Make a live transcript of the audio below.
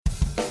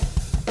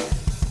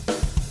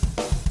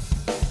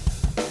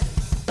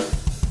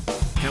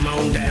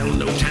on down,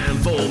 no time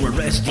for a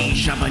resty.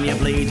 Sharpen your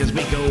blades as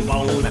we go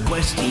on a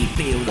questy.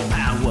 Feel the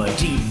power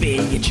deep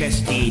in your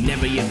chesty.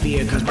 Never you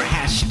fear, cause we're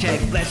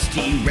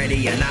 #blessedy.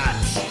 Ready or not,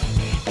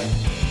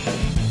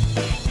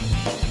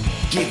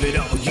 give it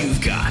all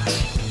you've got.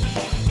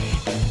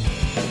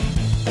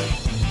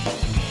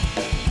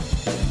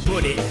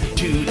 Put it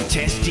to the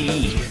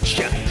testy.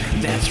 Shut,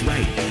 that's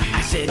right,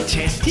 I said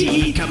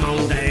testy. Come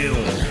on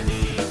down.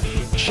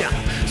 Shut,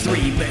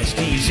 3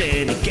 besties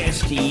and a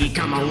guestie.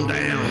 Come on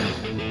down.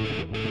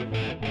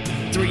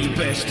 3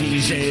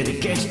 besties and a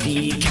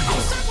guestie. Come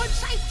on. Someone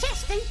say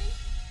testy.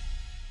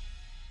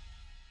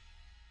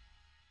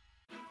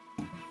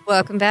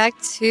 Welcome back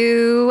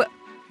to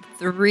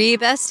 3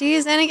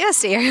 besties and a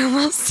guestie. I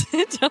almost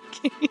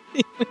talking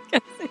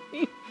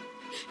guessing.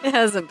 It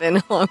hasn't been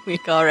a long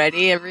week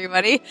already,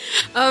 everybody.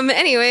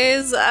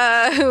 Anyways,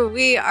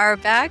 we are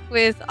back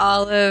with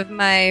all of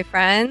my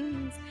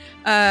friends.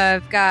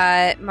 I've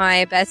got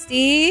my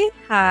bestie.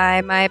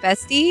 Hi, my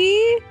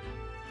bestie.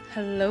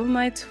 Hello,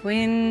 my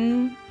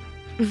twin.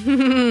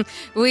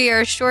 We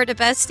are short a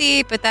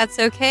bestie, but that's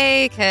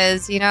okay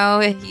because,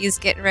 he's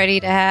getting ready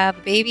to have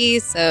a baby.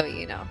 So,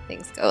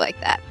 things go like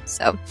that.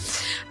 So,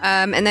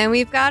 and then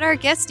we've got our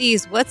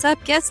guesties. What's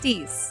up,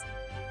 guesties?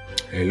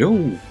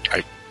 Hello.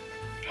 Hi.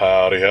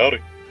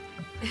 Howdy.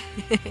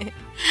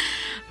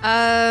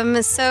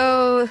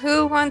 So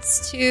who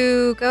wants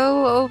to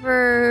go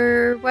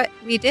over what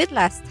we did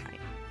last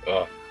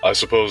time? I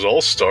suppose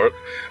I'll start.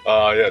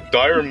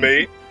 Dire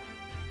Mate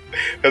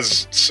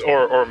has,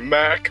 or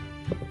Mac,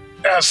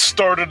 has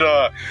started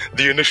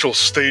the initial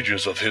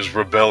stages of his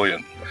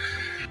rebellion.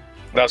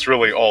 That's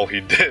really all he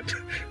did.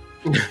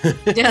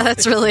 Yeah,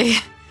 that's really...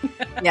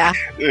 Yeah.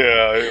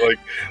 Yeah,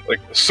 like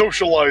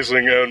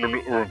socializing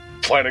and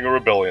planning a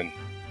rebellion.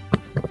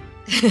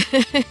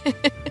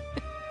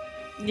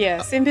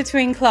 Yes, in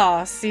between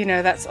class,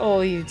 that's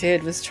all you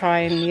did was try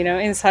and,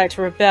 incite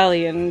a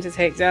rebellion to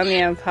take down the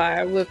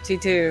Empire.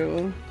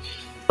 Whoop-de-doo.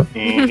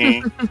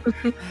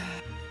 Mm-hmm.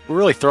 We're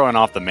really throwing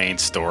off the main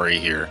story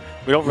here.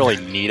 We don't really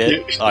need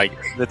it. Like,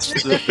 it's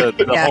the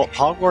whole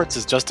Hogwarts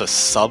is just a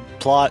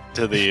subplot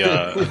to the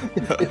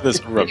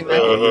this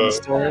rebellion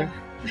story.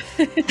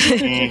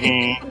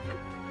 Mm-hmm.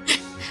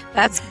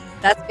 That's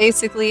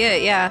basically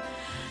it. Yeah.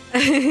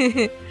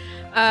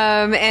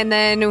 And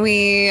then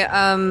we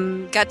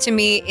got to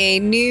meet a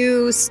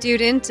new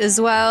student as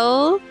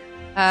well,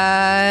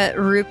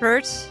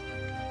 Rupert.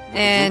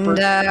 And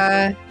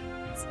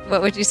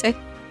what would you say? I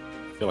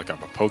feel like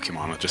I'm a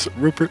Pokemon. Just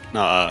Rupert.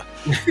 No.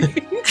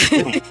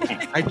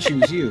 I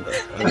choose you.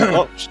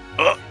 I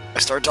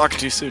started talking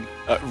too soon.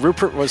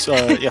 Rupert was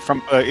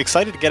from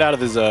excited to get out of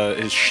his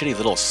shitty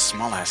little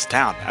small ass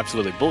town.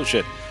 Absolutely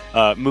bullshit.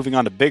 Moving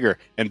on to bigger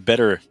and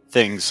better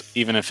things,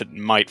 even if it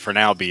might for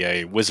now be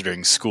a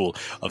wizarding school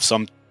of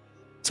some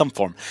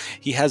form.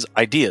 He has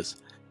ideas,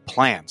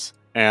 plans,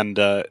 and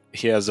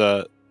he has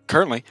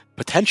currently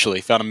potentially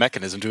found a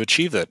mechanism to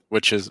achieve that,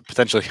 which is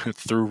potentially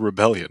through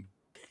rebellion.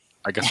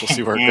 I guess we'll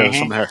see where it goes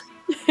from there.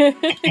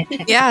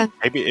 Yeah.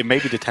 Maybe it may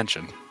be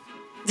detention.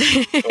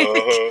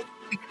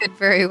 It could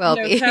very well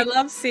be. I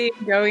love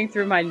going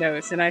through my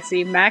notes, and I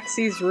see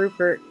Maxie's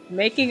Rupert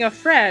making a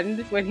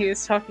friend when he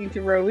was talking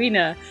to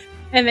Rowena,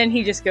 and then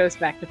he just goes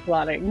back to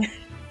plotting.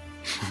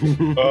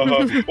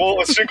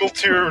 Well, a single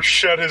tear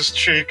shed his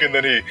cheek, and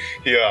then he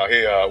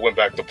went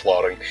back to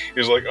plotting. He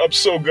was like, I'm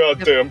so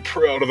goddamn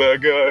proud of that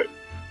guy.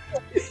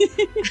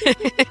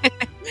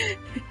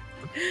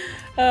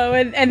 Oh,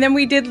 and then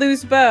we did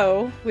lose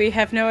Bo. We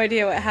have no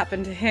idea what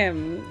happened to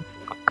him.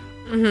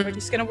 Mm-hmm. We're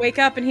just going to wake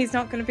up and he's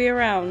not going to be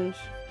around.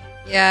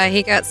 Yeah,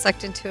 he got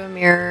sucked into a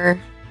mirror,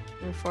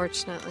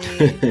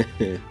 unfortunately.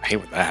 I hate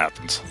when that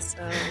happens. So,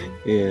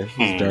 Yeah,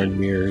 these darn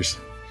mirrors.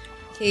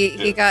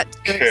 he got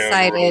too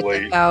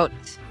excited about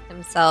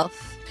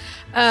himself.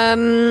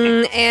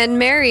 And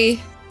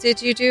Mary,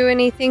 did you do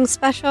anything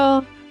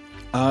special?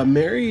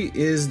 Mary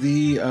is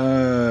the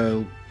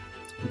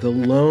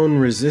lone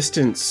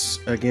resistance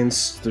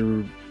against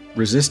the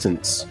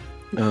resistance.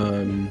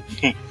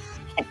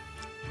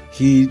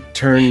 He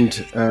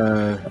turned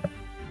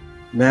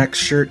Mac's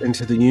shirt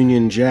into the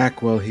Union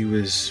Jack while he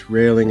was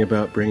railing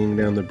about bringing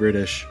down the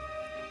British.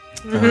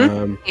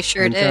 Mm-hmm. He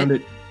sure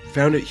did.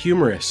 Found it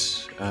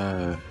humorous.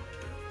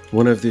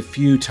 One of the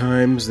few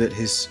times that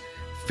his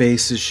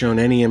face has shown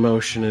any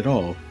emotion at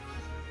all.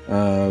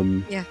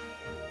 Yeah.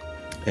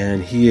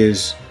 And he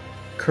is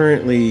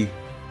currently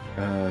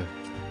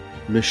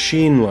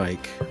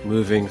machine-like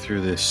moving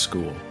through this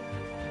school.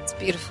 It's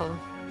beautiful.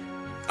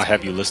 I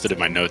have you listed in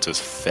my notes as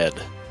fed.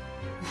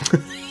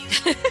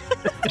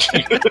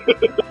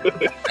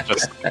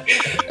 just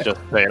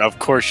saying. Of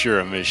course you're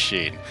a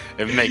machine.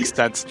 It makes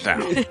sense now.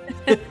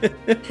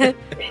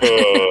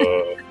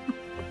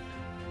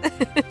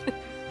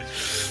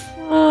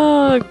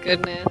 Oh,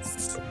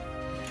 goodness.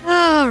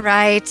 All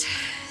right.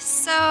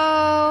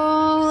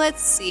 So,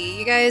 let's see.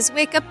 You guys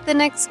wake up the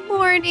next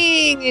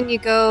morning and you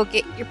go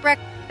get your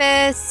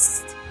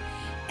breakfast.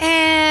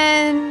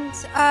 And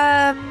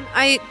I'm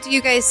Do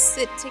you guys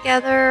sit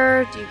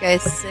together? Do you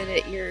guys sit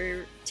at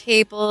your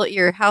table,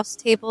 your house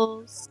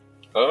tables?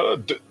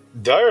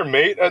 Dire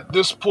mate at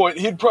this point,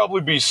 he'd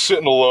probably be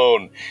sitting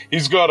alone.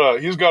 He's got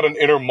an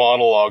inner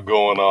monologue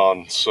going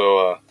on,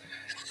 so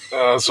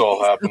that's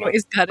all happening.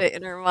 Always got an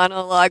inner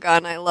monologue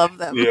on. I love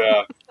them.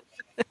 Yeah.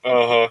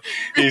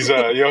 He's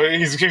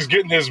he's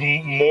getting his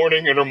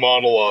morning inner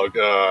monologue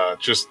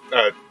just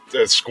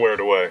squared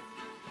away.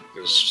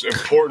 It's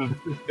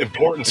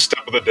important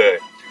step of the day.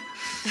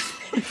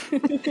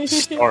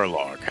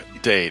 Starlog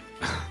date.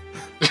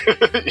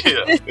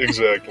 Yeah,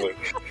 exactly.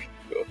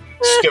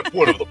 Step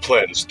 1 of the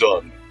plan's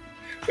done.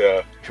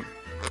 Yeah.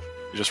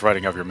 You're just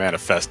writing up your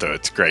manifesto.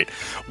 It's great.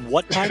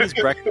 What time is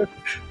breakfast?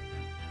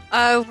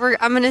 I'm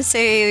gonna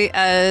say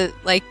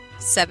like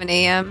 7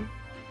 a.m.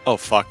 Oh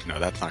fuck no,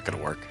 that's not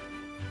gonna work.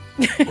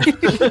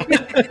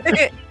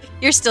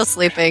 You're still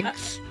sleeping.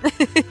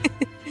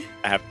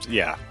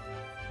 Yeah.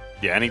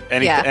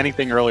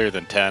 Anything earlier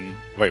than 10.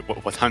 Wait,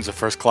 what time's the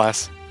first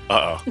class?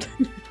 Uh-oh.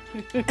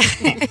 It's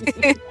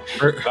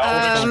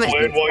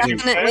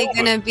definitely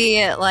gonna be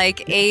at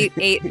like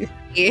 8.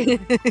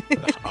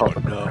 Oh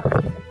no.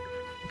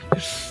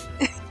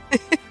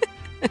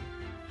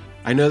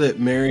 I know that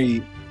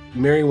Mary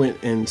went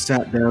and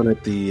sat down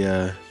at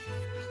the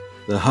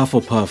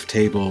Hufflepuff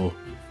table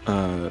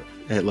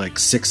at like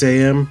 6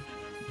 a.m.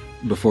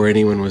 before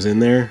anyone was in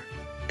there,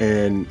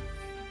 and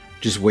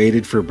just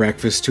waited for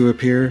breakfast to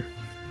appear,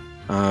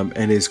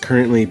 and is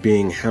currently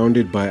being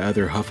hounded by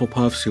other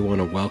Hufflepuffs who want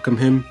to welcome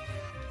him.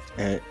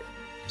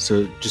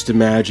 So just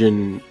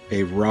imagine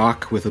a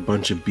rock with a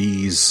bunch of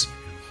bees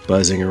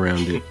buzzing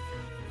around it,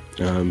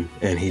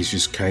 and he's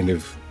just kind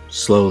of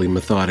slowly,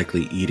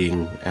 methodically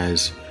eating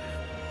as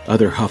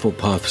other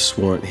Hufflepuffs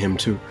want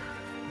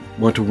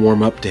to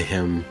warm up to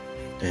him,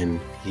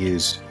 and he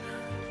is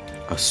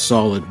a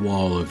solid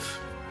wall of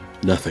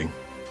nothing.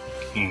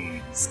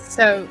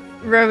 So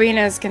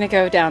Rowena's going to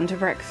go down to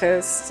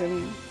breakfast,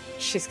 and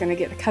she's going to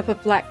get a cup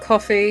of black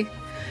coffee.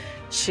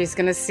 She's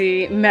going to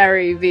see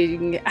Mary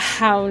being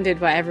hounded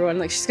by everyone.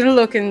 Like, she's going to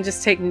look and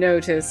just take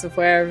notice of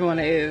where everyone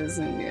is,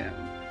 and, you know.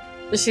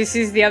 She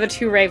sees the other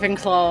two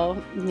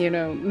Ravenclaw, you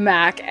know,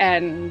 Mac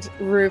and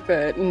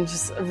Rupert, and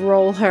just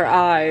roll her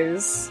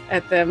eyes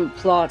at them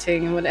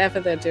plotting and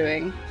whatever they're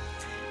doing.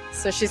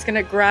 So she's going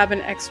to grab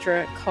an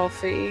extra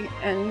coffee,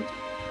 and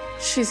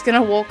she's going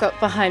to walk up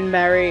behind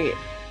Mary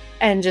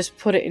and just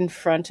put it in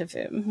front of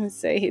him and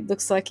say, "It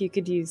looks like you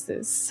could use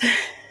this."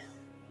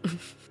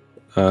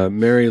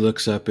 Mary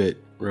looks up at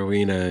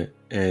Rowena,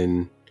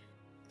 and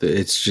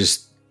it's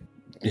just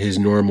his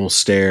normal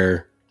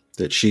stare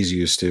that she's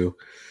used to.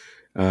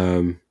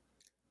 And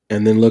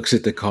then looks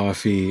at the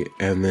coffee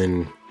and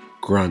then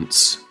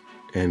grunts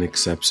and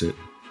accepts it.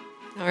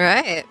 All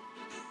right.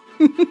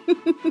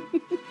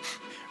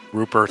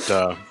 Rupert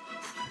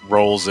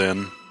rolls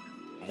in.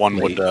 One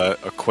would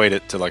equate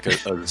it to like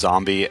a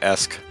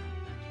zombie-esque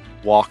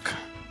walk,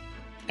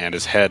 and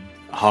his head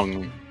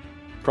hung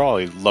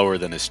probably lower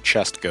than his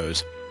chest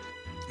goes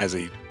as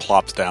he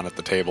plops down at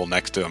the table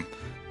next to him,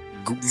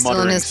 Still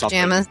muttering in his something.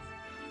 pajamas?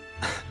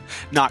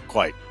 Not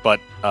quite, but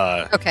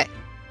Okay.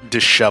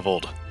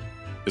 disheveled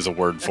is a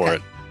word for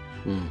Okay.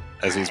 it.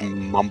 As he's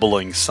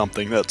mumbling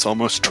something that's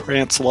almost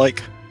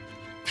trance-like.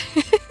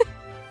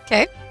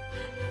 Okay.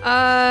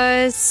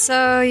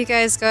 So you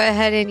guys go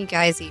ahead and you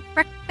guys eat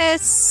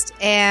breakfast,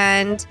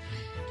 and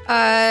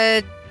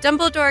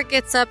Dumbledore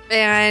gets up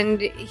and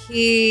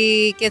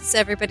he gets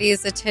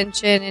everybody's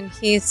attention, and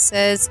he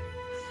says,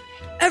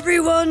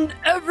 Everyone!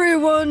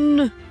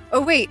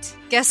 Oh wait,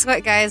 guess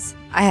what, guys?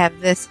 I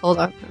have this. Hold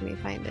on, let me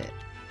find it.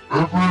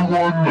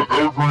 Everyone!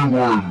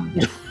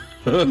 You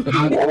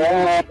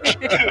all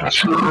take a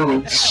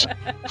chance.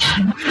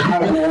 I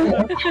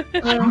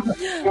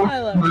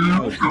love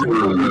it.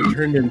 Dumbledore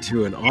turned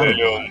into an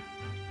Autobot.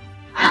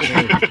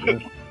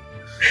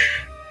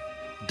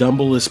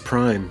 Dumbledore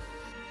Prime.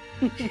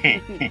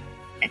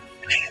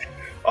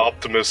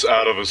 Optimus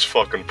out of his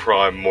fucking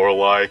prime, more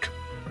like.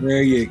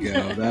 There you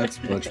go.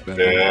 That's much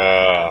better.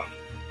 Yeah.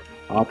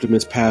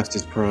 Optimus past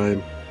his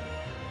prime.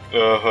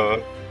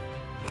 Uh-huh.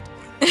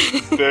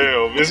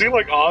 Damn, is he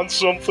like on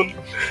something?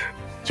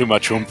 Too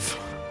much oomph.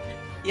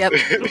 Yep.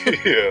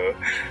 Yeah.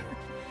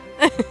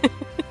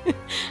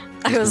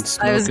 I was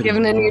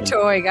given a new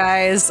toy,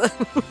 guys.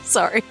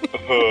 Sorry.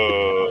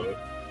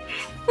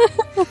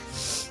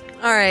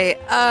 All right.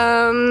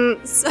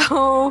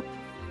 So,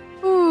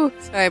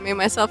 sorry, I made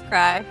myself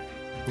cry.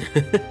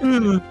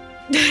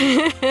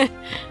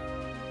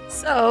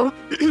 So,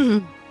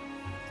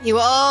 you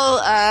all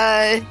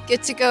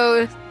get to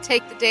go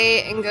take the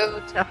day and go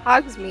to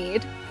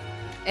Hogsmeade,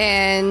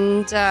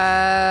 and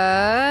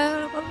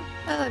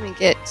let me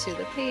get to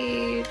the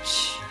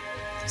page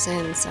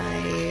since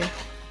my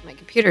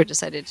computer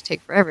decided to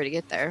take forever to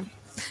get there.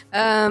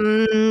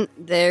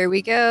 There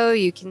we go.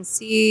 You can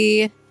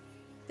see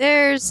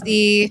there's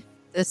the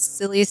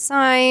silly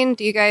sign.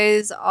 Do you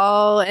guys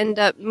all end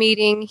up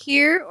meeting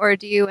here, or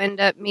do you end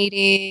up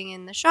meeting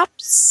in the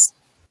shops?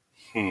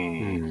 Do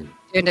you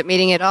end up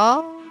meeting at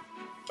all?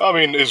 I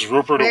mean, is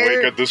Rupert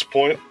awake at this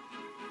point?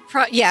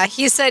 Yeah,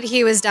 he said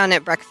he was done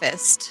at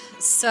breakfast.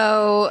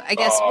 So I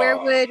guess where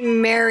would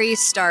Mary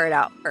start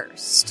out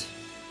first?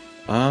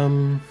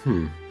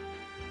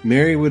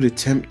 Mary would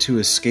attempt to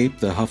escape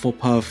the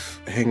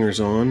Hufflepuff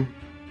hangers-on.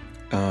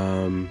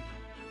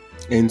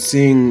 And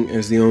seeing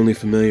as the only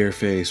familiar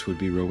face would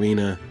be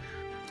Rowena,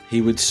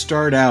 he would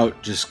start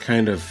out just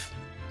kind of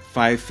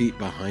 5 feet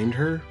behind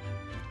her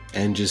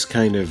and just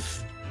kind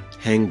of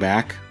hang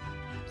back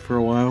for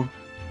a while.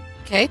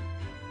 Okay.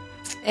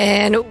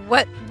 And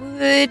what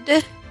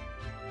would...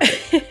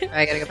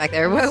 I gotta go back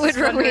there. What would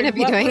Rowena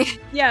be doing?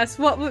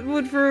 What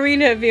would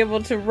Rowena be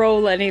able to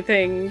roll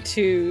anything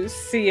to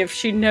see if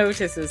she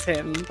notices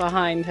him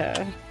behind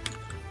her?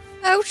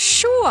 Oh,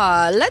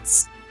 sure.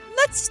 Let's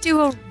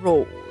do a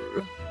roll.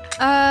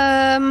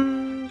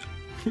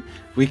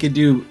 We could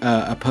do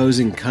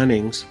opposing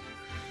cunnings.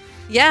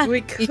 Yeah, We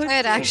you could could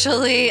do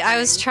actually. I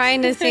was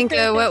trying to think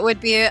of what would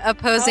be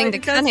opposing to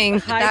It does cunning.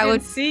 But hide that and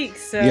would, seek,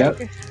 so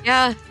Yep.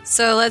 yeah.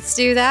 So let's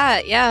do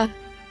that. Yeah.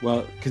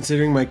 Well,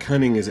 considering my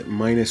cunning is at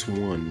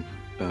 -1.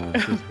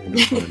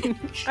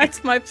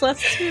 that's my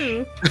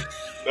 +2.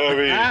 I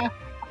mean,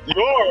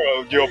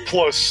 you're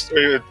plus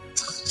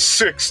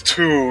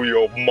 6'2",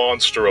 you're a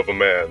monster of a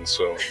man,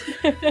 so...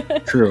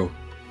 True.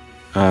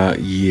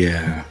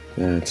 Yeah.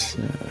 That's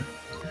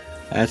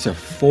a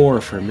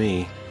 4 for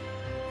me.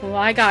 Well,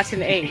 I got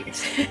an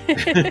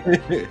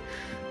 8.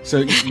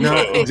 So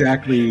not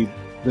exactly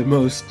the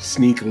most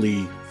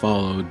sneakily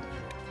followed.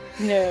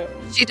 No.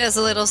 She does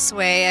a little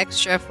sway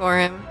extra for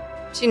him.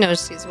 She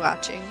knows she's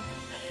watching.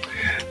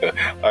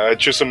 I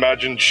just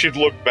imagine she'd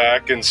look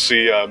back and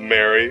see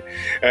Mary,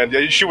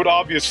 and she would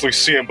obviously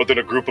see him, but then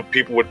a group of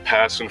people would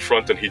pass in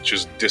front and he'd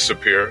just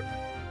disappear.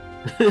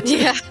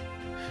 Yeah.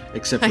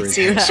 Except I for his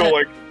see head. that. So,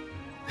 like...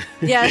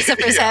 Yeah,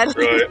 except for his head.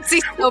 Right.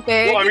 He's so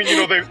big. Well, I mean,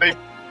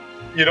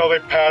 they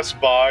pass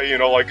by,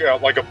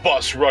 like a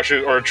bus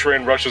rushes or a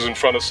train rushes in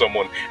front of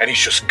someone, and he's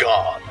just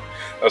gone.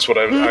 That's what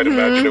I'd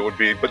imagine it would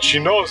be. But she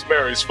knows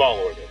Mary's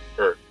following him.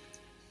 Or,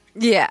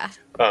 Yeah.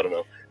 I don't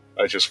know.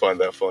 I just find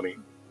that funny.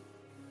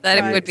 That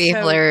Right, would be so-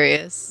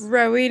 hilarious.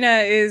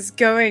 Rowena is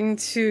going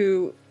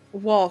to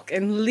walk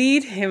and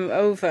lead him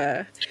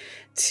over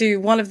to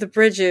one of the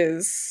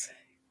bridges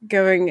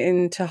going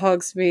into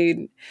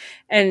Hogsmeade,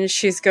 and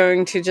she's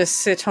going to just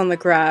sit on the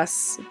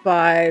grass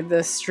by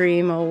the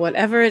stream or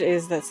whatever it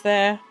is that's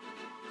there.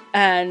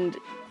 And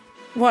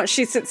once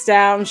she sits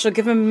down, she'll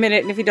give him a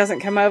minute, and if he doesn't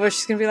come over,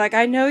 she's going to be like,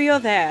 I know you're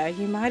there.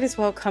 You might as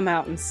well come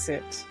out and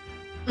sit.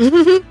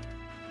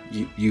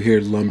 You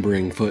hear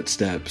lumbering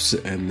footsteps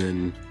and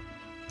then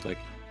like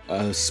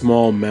a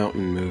small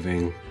mountain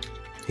moving.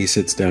 He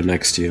sits down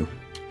next to you.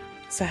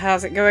 So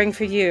how's it going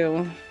for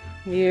you?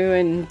 You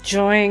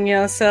enjoying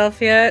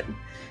yourself yet?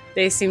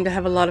 They seem to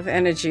have a lot of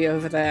energy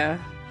over there.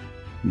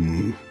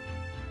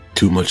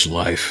 Too much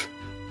life.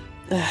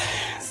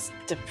 It's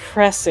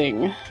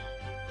depressing.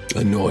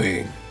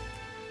 Annoying.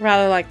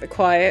 Rather like the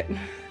quiet.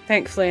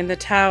 Thankfully, in the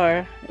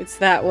tower, it's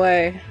that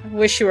way. I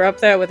wish you were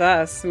up there with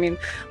us. I mean,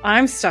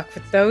 I'm stuck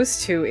with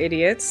those two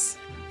idiots.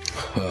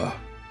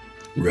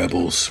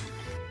 Rebels.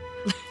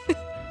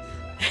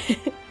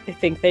 They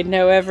think they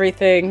know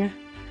everything.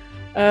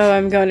 Oh,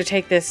 I'm going to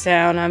take this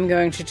down. I'm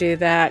going to do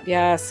that.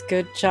 Yes,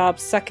 good job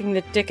sucking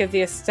the dick of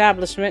the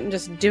establishment and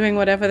just doing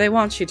whatever they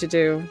want you to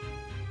do.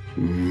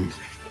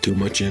 Too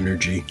much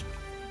energy.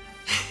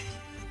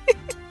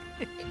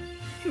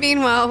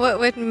 Meanwhile, what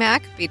would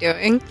Mac be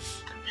doing?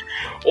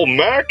 Well,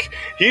 Mac,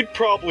 he'd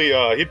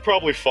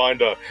probably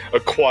find a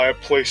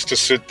quiet place to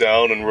sit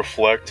down and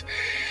reflect.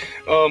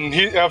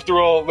 After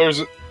all,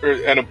 there's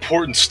an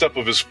important step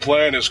of his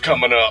plan is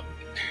coming up.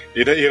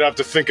 He'd have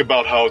to think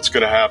about how it's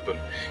going to happen.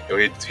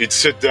 He'd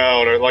sit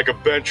down or like a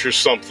bench or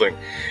something.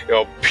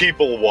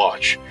 People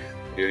watch.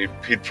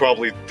 He'd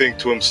probably think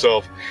to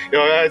himself,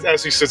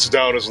 as he sits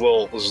down, his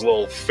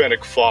little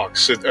fennec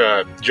fox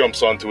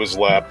jumps onto his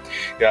lap.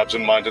 He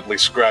absentmindedly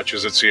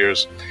scratches its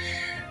ears,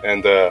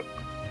 and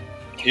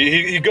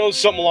he goes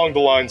something along the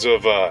lines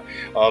of,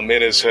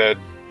 in his head,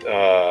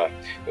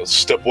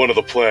 step 1 of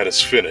the plan is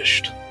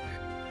finished.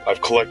 I've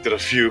collected a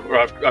few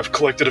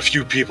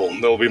people.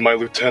 They'll be my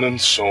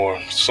lieutenants or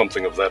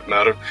something of that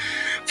matter.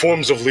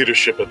 Forms of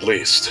leadership, at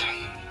least.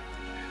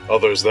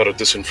 Others that are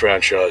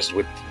disenfranchised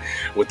with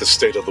the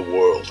state of the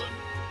world.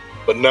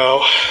 But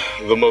now,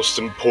 the most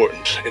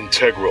important,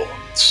 integral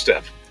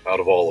step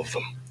out of all of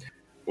them.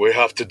 We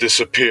have to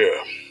disappear.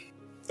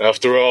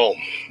 After all,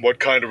 what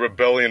kind of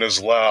rebellion is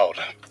loud?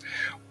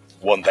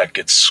 One that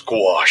gets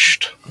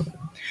squashed.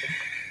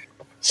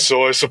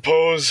 So I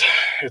suppose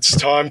it's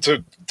time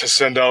to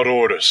send out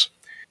orders.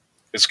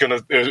 It's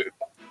gonna...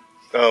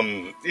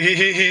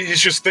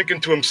 he's just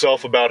thinking to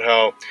himself about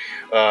how,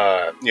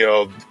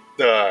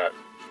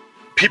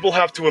 people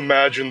have to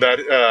imagine that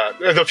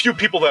the few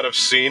people that have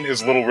seen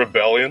his little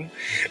rebellion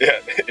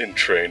in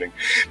training,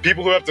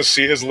 people who have to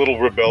see his little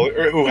rebellion,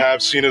 or who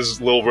have seen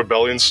his little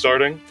rebellion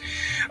starting,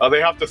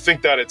 they have to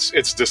think that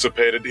it's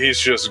dissipated. He's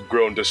just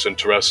grown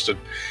disinterested.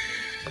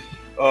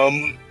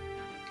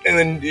 And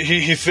then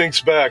he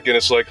thinks back, and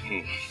it's like,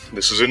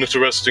 this is an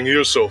interesting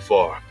year so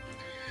far.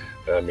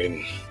 I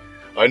mean,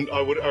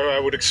 I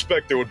would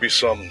expect there would be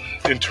some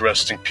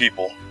interesting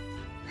people.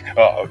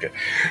 Oh, okay.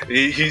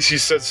 He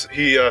says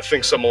he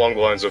thinks something along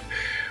the lines of,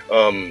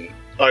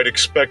 I'd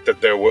expect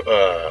that there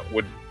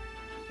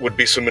would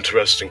be some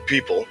interesting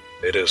people.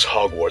 It is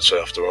Hogwarts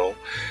after all,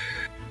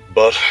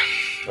 but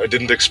I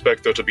didn't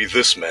expect there to be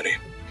this many.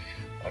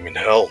 I mean,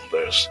 hell,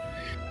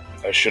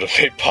 I should have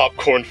made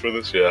popcorn for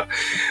this. Yeah.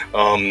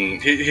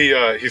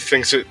 He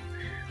thinks it.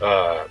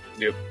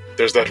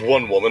 There's that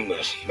one woman,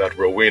 that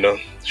Rowena.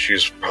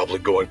 She's probably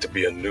going to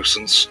be a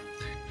nuisance,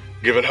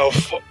 given how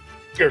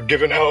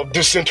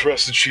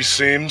disinterested she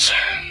seems.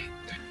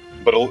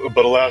 But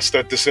alas,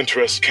 that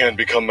disinterest can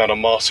become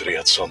animosity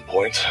at some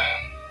point.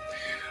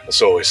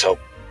 That's always how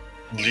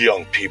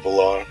young people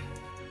are.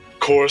 Of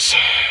course,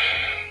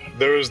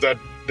 there is that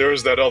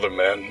other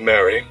man,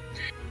 Mary.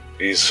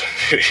 He's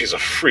a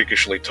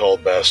freakishly tall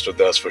bastard,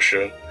 that's for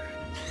sure.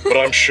 But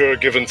I'm sure,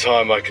 given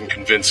time, I can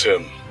convince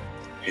him.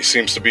 He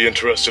seems to be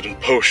interested in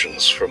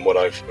potions, from what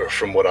I've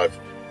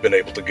been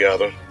able to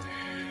gather.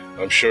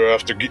 I'm sure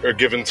after a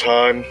given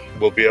time,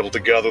 we'll be able to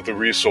gather the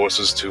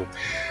resources to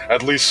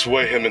at least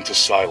sway him into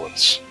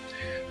silence.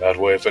 That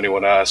way, if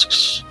anyone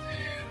asks,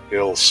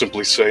 he'll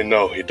simply say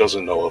no, he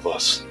doesn't know of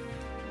us.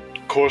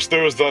 Of course,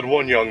 there is that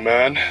one young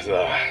man,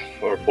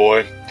 or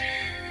boy.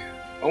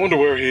 I wonder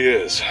where he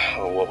is.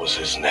 Oh, what was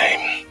his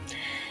name?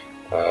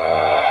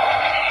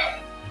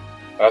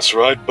 That's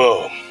right,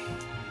 Bo.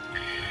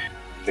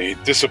 He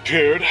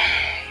disappeared,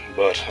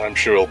 but I'm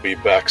sure he'll be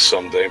back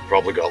someday.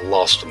 Probably got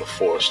lost in the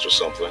forest or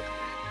something.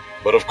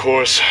 But of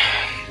course,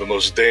 the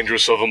most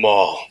dangerous of them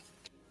all.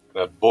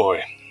 That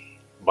boy,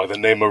 by the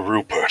name of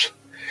Rupert.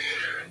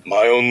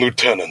 My own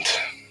lieutenant.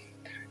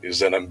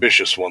 He's an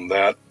ambitious one,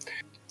 that.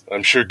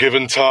 I'm sure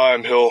given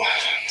time, he'll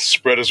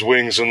spread his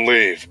wings and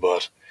leave,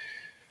 but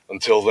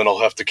until then I'll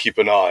have to keep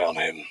an eye on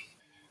him.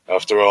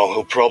 After all,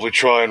 he'll probably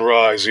try and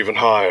rise even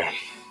higher.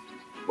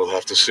 We'll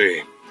have to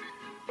see.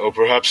 Oh,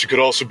 perhaps he could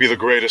also be the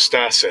greatest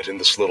asset in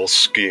this little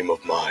scheme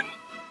of mine.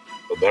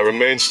 But that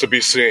remains to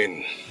be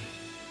seen.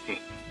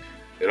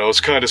 You know, it's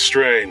kind of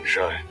strange.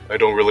 I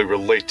don't really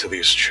relate to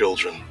these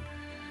children.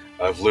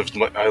 I've lived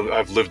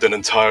an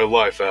entire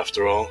life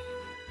after all.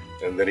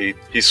 And then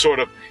he sort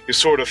of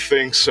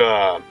thinks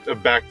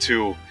back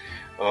to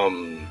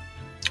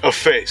a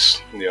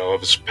face, of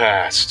his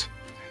past.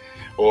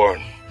 Or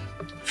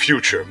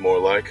future, more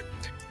like.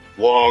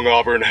 Long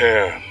auburn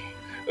hair,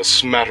 a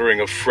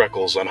smattering of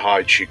freckles on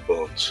high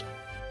cheekbones.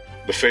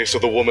 The face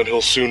of the woman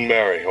he'll soon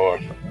marry, or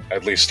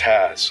at least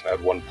has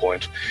at one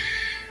point.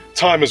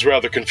 Time is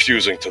rather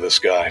confusing to this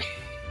guy.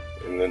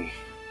 And then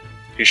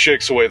he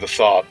shakes away the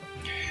thought.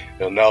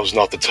 Now's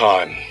not the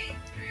time.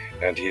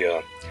 And he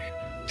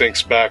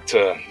thinks back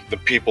to the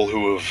people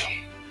who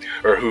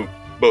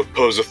both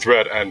pose a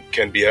threat and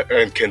can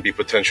be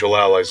potential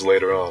allies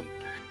later on.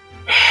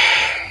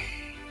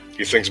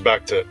 He thinks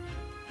back to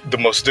the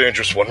most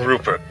dangerous one,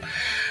 Rupert.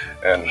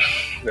 And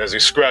as he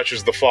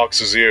scratches the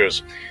fox's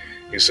ears,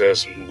 he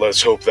says,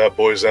 "Let's hope that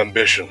boy's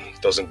ambition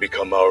doesn't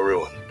become our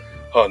ruin.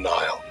 Huh,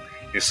 Niall?"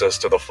 he says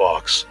to the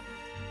fox.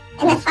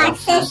 And the fox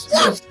says,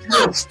 yes,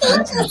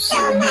 thank you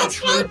so much,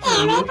 right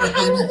there, right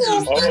behind the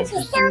ears, thank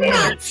you so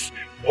much.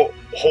 Oh,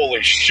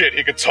 holy shit,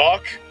 he could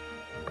talk?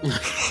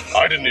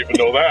 I didn't even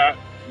know that.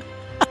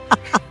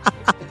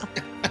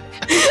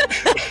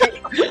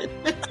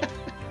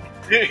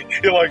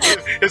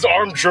 His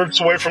arm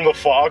jerks away from the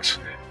fox,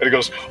 and he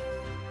goes,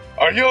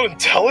 "Are you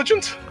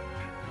intelligent?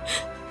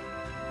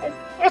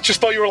 I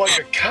just thought you were like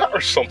a cat or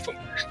something.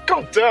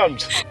 God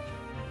damned."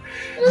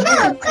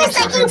 No, of course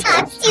I can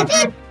talk,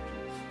 stupid.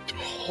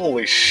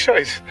 Holy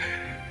shit.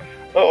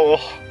 Oh,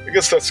 well, I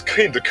guess that's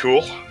kinda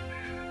cool.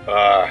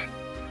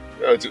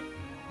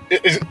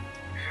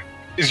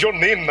 Is your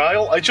name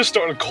Niall? I just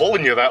started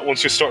calling you that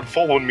once you started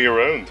following me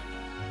around.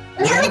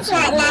 No, it's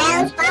not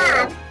Niall, it's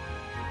Bob.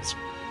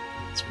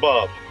 It's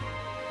Bob.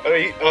 Yeah,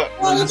 you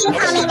can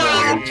call me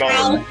Niall,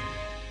 fine.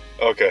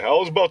 Okay, I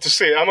was about to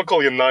say, I'm gonna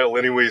call you Niall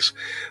anyways.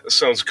 That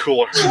sounds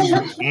cooler.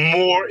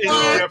 More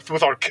in-depth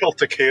with our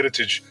Celtic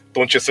heritage,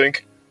 don't you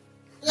think?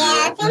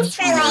 Yeah, thanks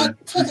for,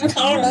 taking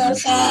care of me and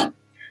shit.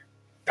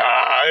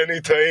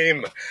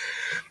 Anytime.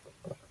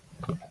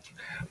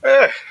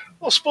 I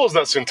suppose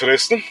that's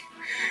interesting.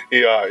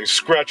 He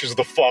scratches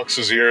the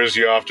fox's ears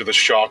after the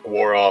shock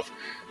wore off.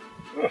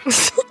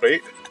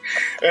 Right?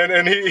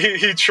 And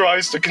he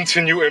tries to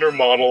continue inner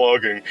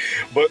monologuing,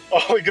 but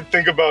all he could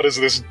think about is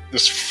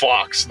this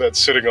fox that's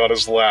sitting on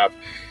his lap.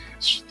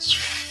 It's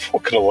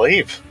fucking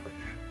alive.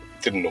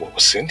 Didn't know it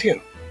was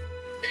sentient.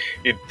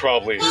 He'd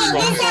probably. Hey,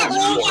 there's that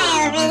weird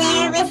guy over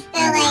there with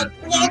the weird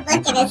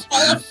look in his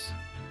face.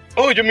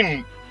 Oh, you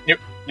mean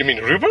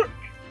Rupert?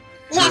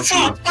 Yeah,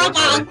 sure, that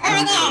guy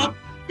over there.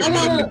 And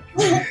then.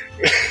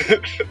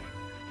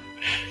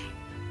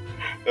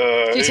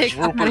 Is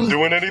Rupert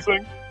doing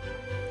anything?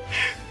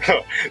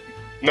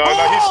 No,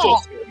 he's still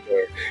sitting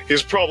there.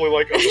 He's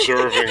probably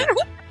observing.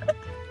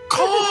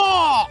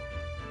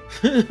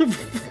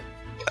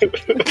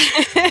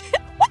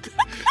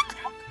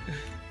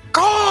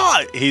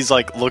 God! He's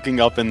like looking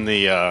up in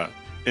the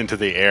into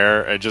the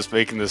air and just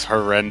making this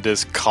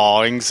horrendous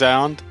cawing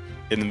sound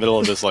in the middle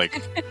of this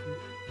like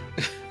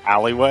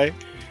alleyway.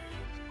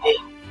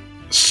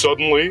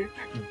 Suddenly,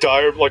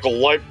 Dire, like a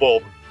light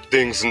bulb,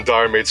 dings in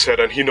Diremate's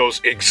head, and he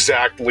knows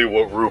exactly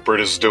what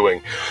Rupert is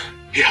doing.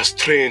 He has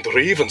trained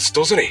ravens,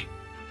 doesn't he?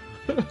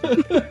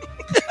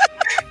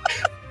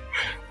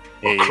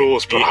 Or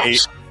crows,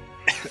 perhaps.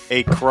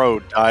 A crow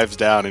dives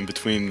down in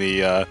between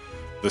the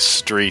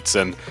streets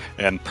and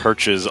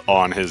perches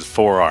on his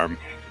forearm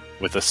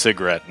with a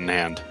cigarette in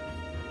hand.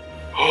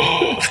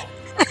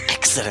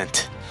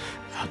 Excellent.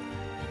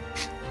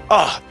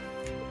 Oh,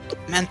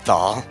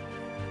 menthol.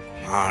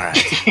 All right.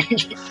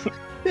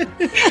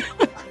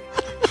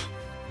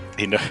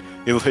 He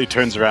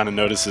turns around and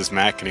notices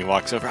Mac, and he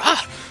walks over.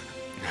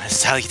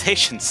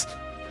 Salutations.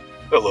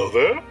 Hello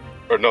there.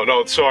 Or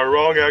no, sorry,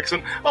 wrong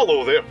accent.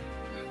 Hello there.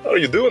 How are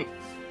you doing?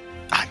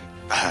 I'm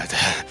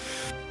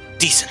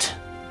decent.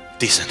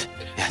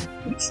 Yeah.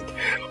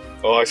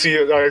 Oh, I see.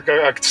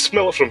 I can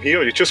smell it from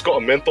here. You just got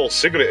a menthol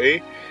cigarette, eh?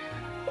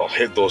 I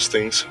hate those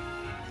things.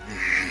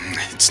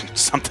 It's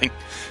something.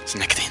 It's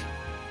nicotine.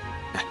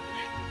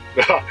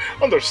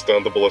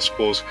 Understandable, I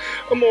suppose.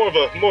 I'm more of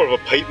a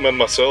pipe man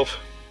myself.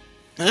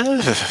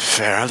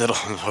 Fair, a little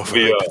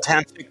overly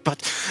pedantic,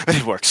 but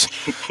it works.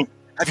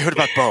 Have you heard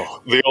about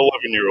Bo? The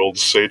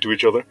 11-year-olds say to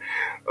each other,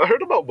 I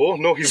heard about Bo.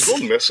 No, he's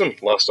gone missing,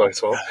 last I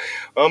saw.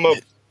 I'm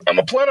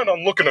planning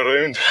on looking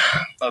around.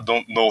 I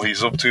don't know what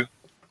he's up to.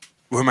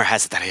 Rumor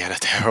has it that he had a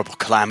terrible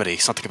calamity,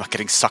 something about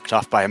getting sucked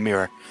off by a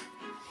mirror.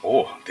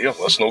 Oh, dear,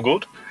 that's no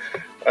good.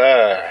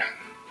 Dire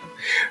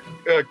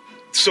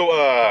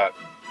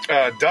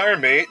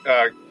Mate,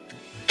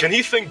 can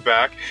he think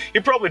back? He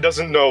probably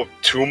doesn't know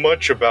too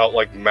much about,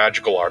 like,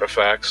 magical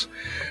artifacts,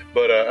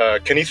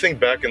 but can he think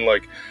back and,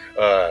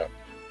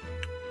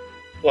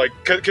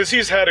 because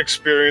he's had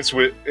experiences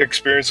with,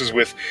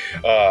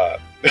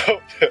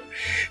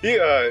 he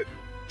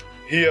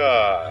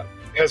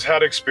has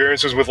had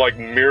experiences with, like,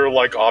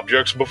 mirror-like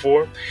objects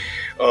before.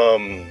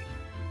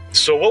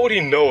 So what would he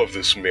know of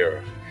this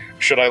mirror?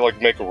 Should I,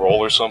 like, make a roll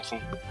or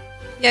something?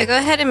 Yeah, go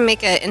ahead and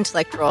make an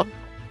intellect roll.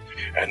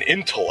 An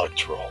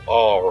intellect roll.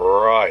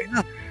 All right.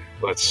 Yeah.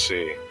 Let's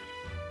see.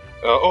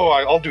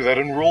 I'll do that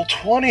in roll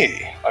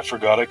 20. I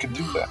forgot I could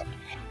do that.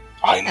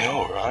 I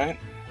know, right?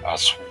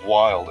 That's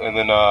wild. And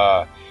then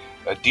a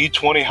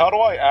D20. How do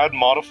I add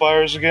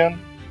modifiers again?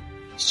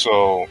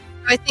 So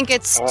I think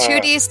it's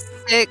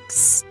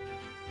 2d6.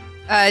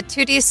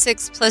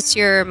 2d6 plus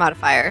your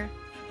modifier.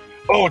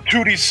 Oh,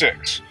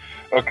 2d6.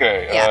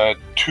 Okay. Yeah.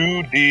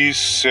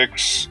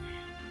 2d6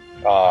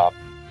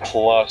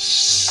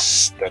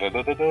 plus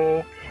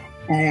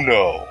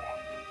uno.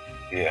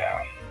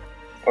 Yeah.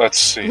 Let's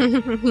see.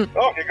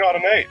 Oh, you got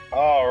an 8.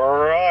 All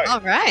right.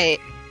 All right.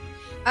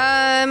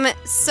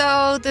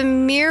 So the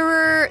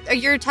mirror,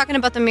 you're talking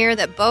about the mirror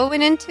that Bo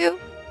went into?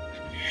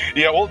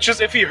 Yeah, well,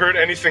 just if he heard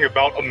anything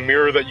about a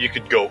mirror that you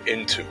could go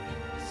into.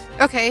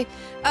 Okay.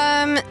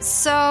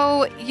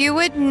 So you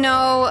would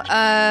know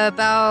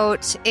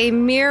about a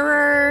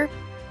mirror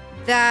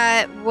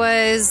that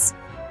was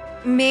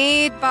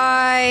made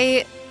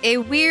by a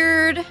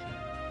weird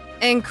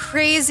and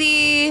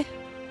crazy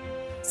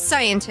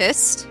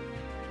scientist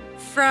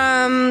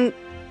from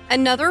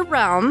another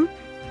realm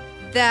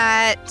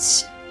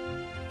that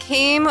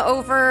came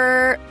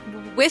over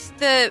with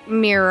the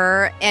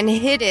mirror and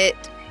hid it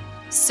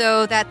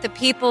so that the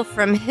people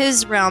from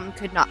his realm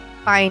could not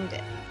find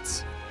it.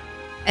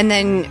 And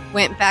then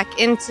went back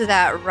into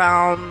that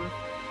realm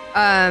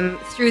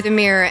through the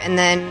mirror, and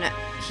then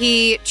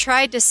he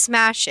tried to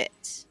smash it.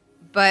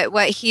 But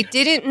what he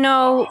didn't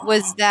know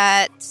was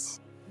that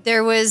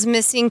there was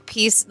missing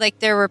piece, like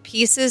there were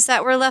pieces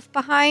that were left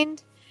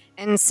behind,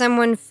 and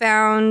someone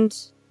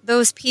found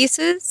those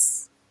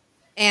pieces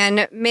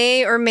and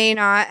may or may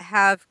not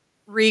have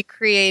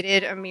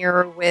recreated a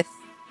mirror with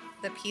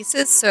the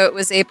pieces, so it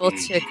was able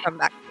to come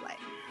back to life.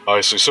 I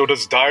see. So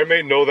does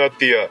Diremate know that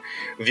the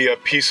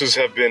pieces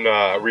have been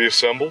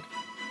reassembled?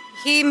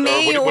 He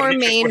may or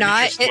may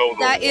not.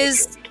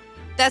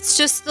 That's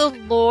just the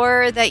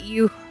lore that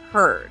you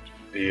heard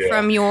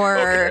from your.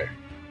 Okay.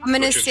 I'm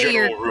going to say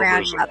your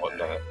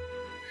grandmother.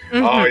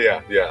 Mm-hmm. Oh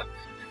yeah.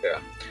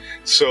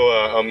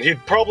 So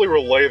he'd probably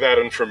relay that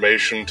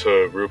information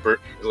to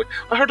Rupert. He's like,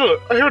 I heard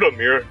a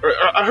mirror.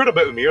 I heard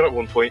about a mirror at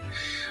one point.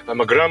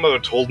 My grandmother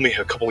told me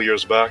a couple of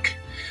years back.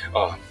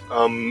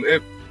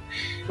 It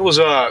was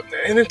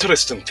an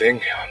interesting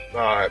thing.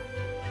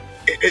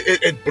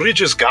 It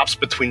bridges gaps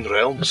between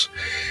realms,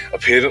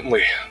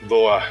 apparently,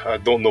 though I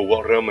don't know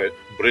what realm it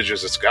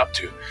bridges its gap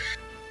to.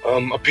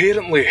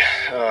 Apparently,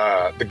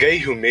 the guy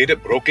who made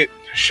it broke it,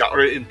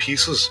 shattered it in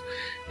pieces,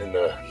 and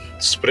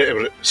spread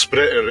it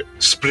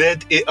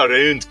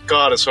around.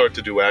 God, it's hard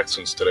to do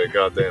accents today,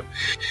 goddamn.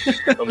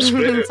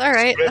 It's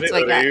alright, that's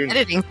what I got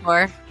editing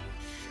for.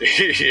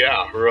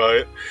 Yeah,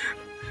 right.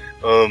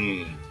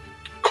 Of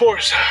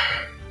course,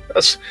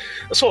 that's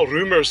all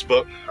rumors,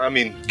 but I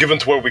mean, given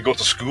to where we go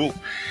to school,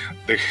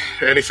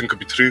 anything could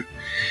be true.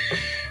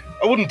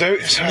 I wouldn't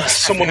doubt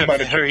someone a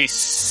managed. very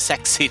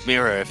sexy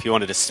mirror if you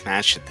wanted to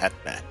smash it that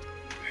bad.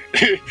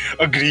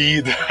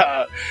 Agreed.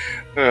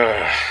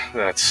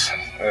 That's.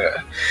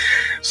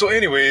 So,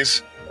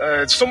 anyways,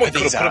 someone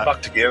could have put it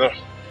back together.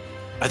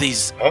 Are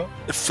these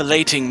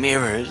filleting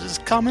mirrors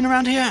common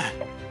around here?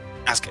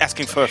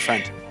 Asking for a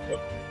friend.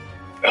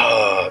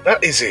 That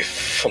is a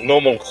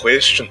phenomenal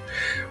question.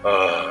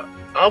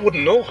 I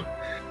wouldn't know.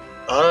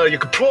 You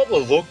could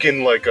probably look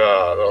in like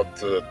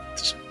the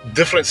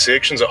different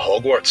sections at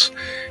Hogwarts,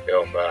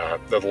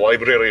 the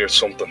library or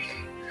something.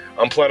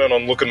 I'm planning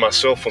on looking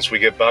myself once we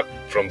get back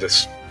from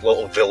this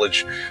little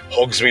village,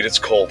 Hogsmeade it's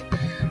called.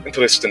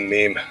 Interesting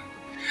name.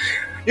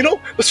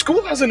 The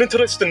school has an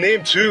interesting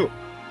name too.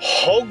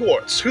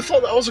 Hogwarts. Who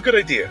thought that was a good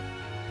idea?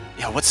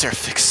 Yeah, what's their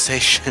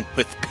fixation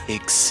with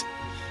pigs?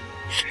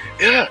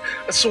 Yeah,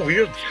 that's so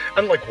weird.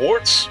 And like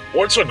warts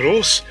are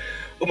gross.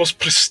 The most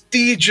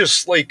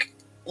prestigious, like,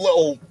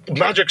 little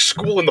magic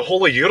school in the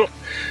whole of Europe,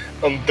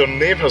 and their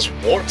name has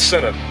warts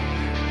in it.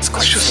 It's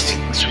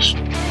just.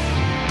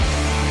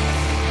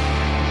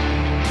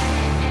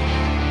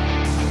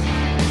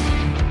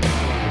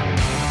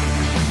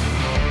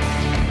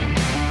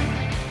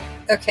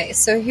 Okay,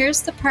 so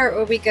here's the part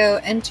where we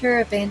go enter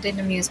abandoned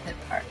amusement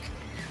park.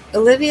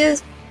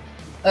 Olivia's...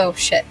 Oh,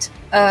 shit.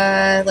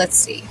 Let's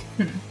see.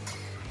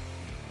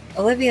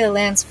 Olivia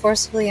lands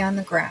forcefully on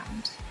the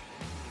ground.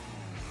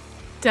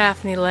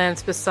 Daphne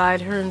lands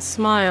beside her and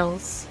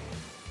smiles.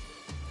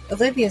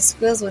 Olivia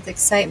squeals with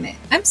excitement.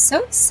 I'm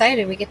so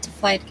excited we get to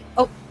fly together.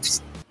 Oh,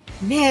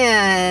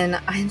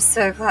 man, I'm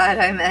so glad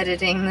I'm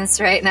editing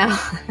this right now.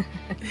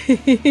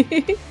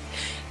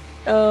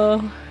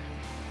 Oh...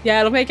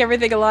 Yeah, it'll make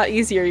everything a lot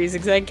easier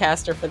using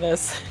Zencaster for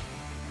this.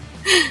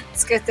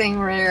 It's a good thing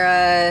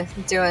we're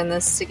doing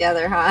this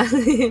together, huh?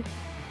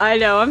 I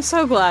know, I'm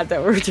so glad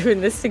that we're doing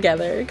this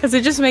together, because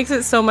it just makes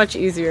it so much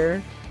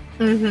easier.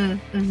 Well,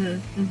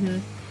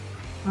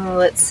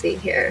 let's see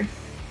here.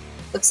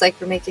 Looks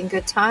like we're making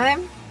good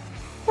time.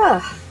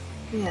 Oh,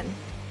 man.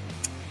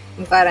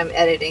 I'm glad I'm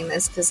editing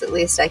this, because at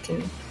least I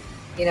can,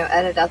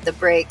 edit out the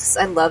breaks.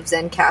 I love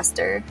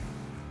Zencaster.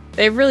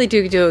 They really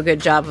do a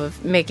good job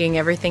of making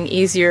everything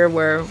easier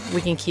where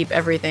we can keep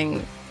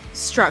everything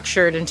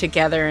structured and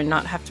together and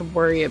not have to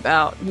worry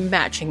about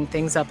matching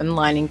things up and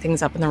lining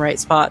things up in the right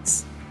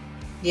spots.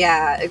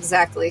 Yeah,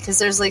 exactly. Because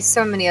there's like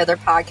so many other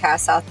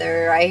podcasts out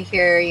there. I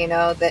hear,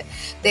 that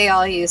they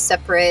all use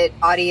separate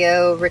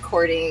audio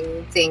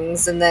recording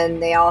things and then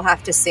they all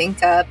have to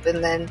sync up.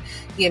 And then,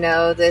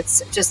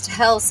 that's just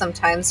hell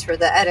sometimes for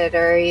the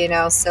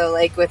editor, So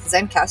like with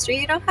Zencaster,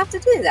 you don't have to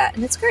do that.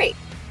 And it's great.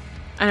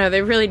 I know,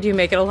 they really do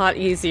make it a lot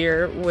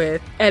easier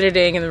with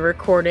editing and the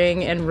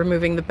recording and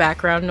removing the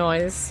background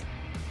noise.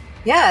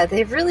 Yeah,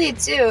 they really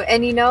do.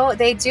 And,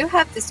 they do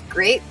have this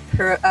great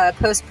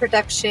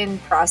post-production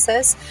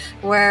process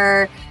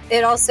where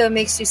it also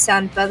makes you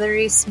sound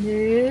buttery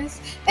smooth,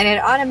 and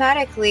it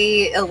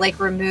automatically,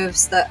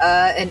 removes the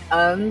and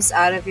ums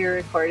out of your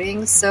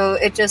recordings. So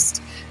it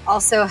just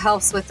also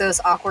helps with those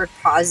awkward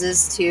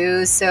pauses,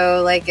 too.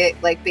 So,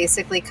 it,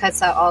 basically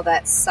cuts out all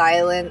that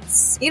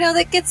silence,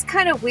 that gets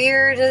kind of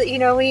weird,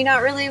 when you're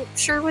not really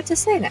sure what to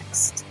say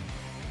next.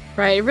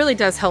 Right, it really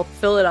does help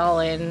fill it all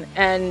in.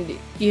 And,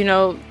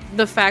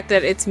 the fact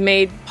that it's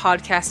made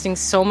podcasting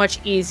so much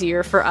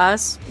easier for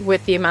us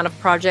with the amount of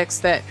projects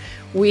that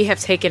we have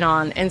taken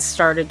on and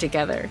started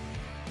together.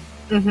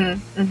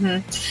 And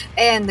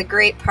the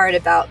great part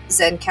about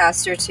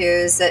Zencaster, too,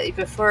 is that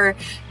before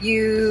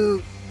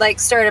you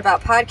start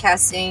about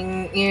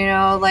podcasting,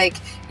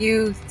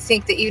 you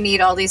think that you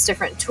need all these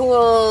different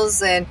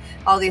tools and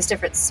all these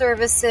different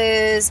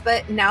services,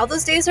 but now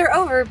those days are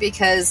over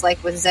because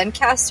with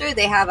Zencaster,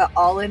 they have an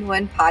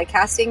all-in-one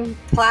podcasting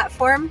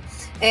platform.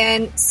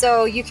 And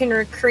so you can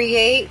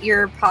recreate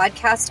your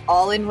podcast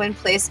all in one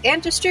place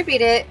and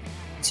distribute it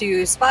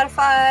to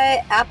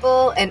Spotify,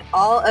 Apple, and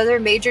all other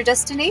major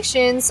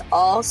destinations,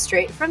 all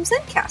straight from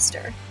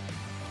Zencaster.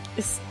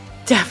 It's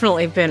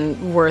definitely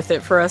been worth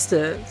it for us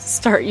to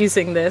start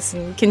using this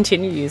and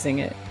continue using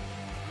it.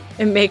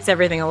 It makes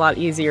everything a lot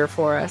easier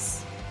for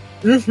us.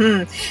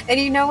 And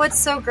what's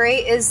so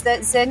great is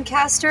that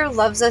Zencaster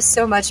loves us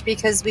so much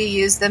because we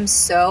use them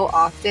so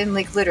often.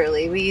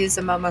 Literally, we use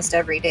them almost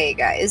every day,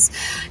 guys.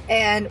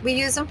 And we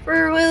use them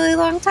for a really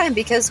long time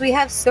because we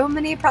have so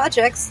many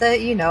projects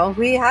that,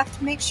 we have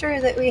to make sure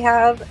that we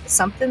have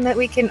something that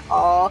we can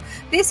all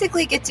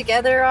basically get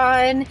together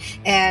on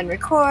and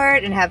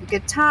record and have a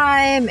good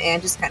time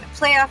and just kind of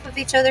play off of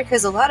each other,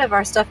 because a lot of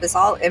our stuff is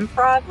all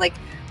improv.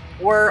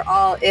 We're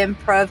all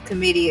improv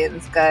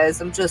comedians, guys.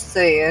 I'm just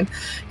saying.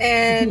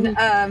 And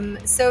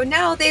so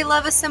now they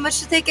love us so much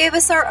that they gave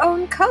us our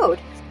own code.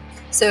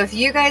 So if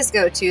you guys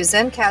go to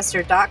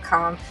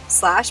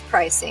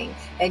zencaster.com/pricing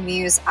and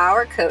use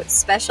our code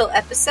special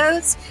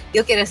episodes,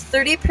 you'll get a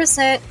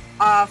 30%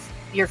 off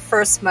your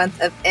first month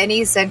of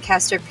any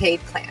Zencaster paid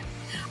plan.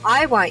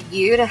 I want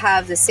you to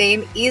have the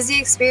same easy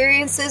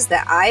experiences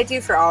that I do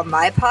for all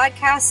my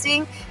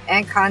podcasting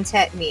and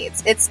content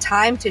needs. It's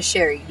time to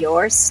share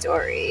your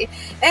story.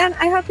 And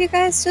I hope you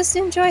guys just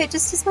enjoy it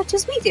just as much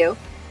as we do.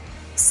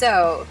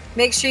 So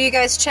make sure you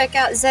guys check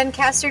out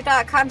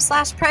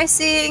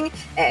zencaster.com/pricing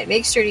and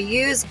make sure to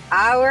use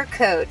our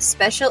code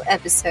special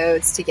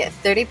episodes to get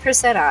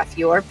 30% off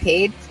your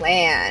paid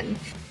plan.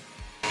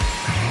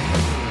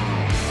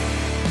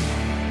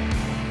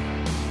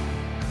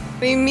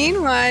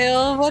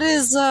 Meanwhile, what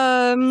is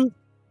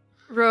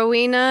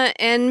Rowena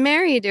and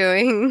Mary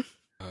doing?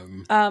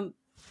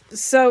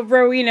 So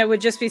Rowena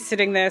would just be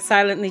sitting there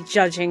silently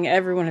judging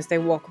everyone as they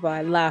walk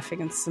by,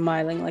 laughing and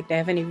smiling like they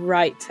have any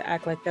right to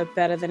act like they're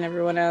better than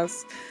everyone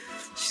else.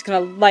 She's gonna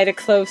light a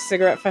clove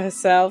cigarette for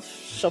herself.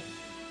 She'll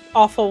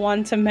offer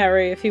one to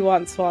Mary if he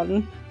wants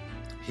one.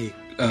 He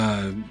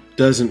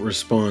doesn't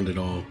respond at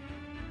all.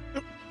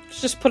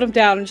 Just put him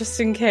down just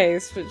in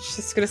case, but she's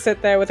just gonna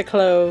sit there with a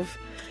clove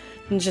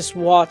and just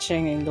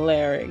watching and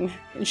glaring.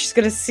 And she's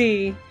gonna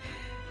see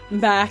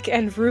Mac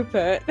and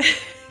Rupert.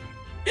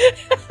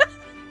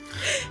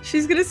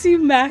 She's gonna see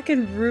Mac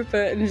and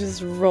Rupert and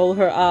just roll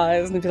her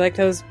eyes and be like,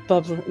 those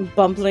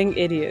bumbling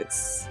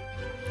idiots.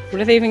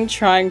 What are they even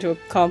trying to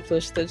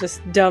accomplish? They're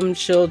just dumb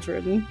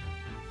children.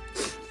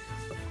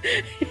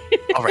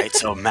 All right,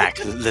 so Mac,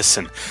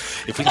 listen.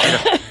 If we can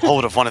get a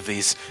hold of one of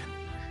these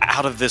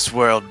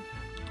out-of-this-world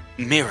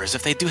mirrors,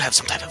 if they do have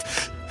some type of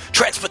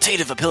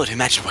transportative ability,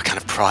 imagine what kind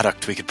of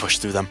product we could push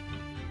through them.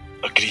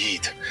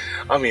 Agreed.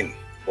 I mean,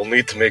 we'll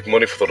need to make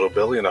money for the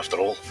rebellion after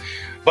all.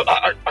 But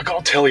I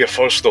gotta tell you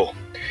first, though.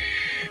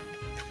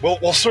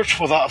 We'll search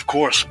for that, of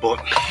course, but...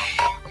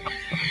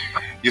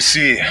 You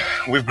see,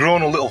 we've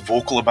grown a little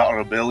vocal about our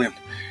rebellion.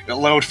 It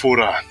allowed for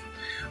a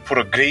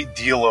great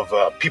deal of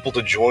people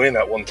to join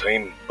at one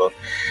time, but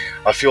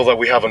I feel that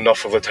we have enough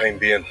for the time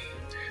being.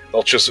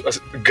 They'll just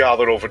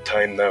gather over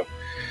time now.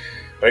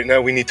 Right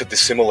now, we need to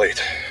dissimulate.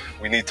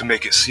 We need to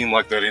make it seem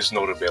like there is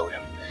no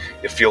rebellion.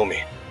 You feel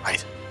me?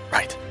 Right.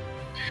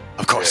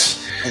 Of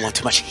course. Yeah. Don't want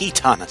too much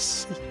heat on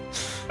us.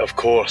 Of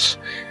course.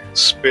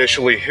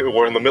 Especially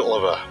we're in the middle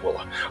of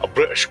a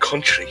British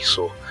country,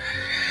 so...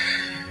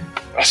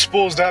 I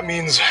suppose that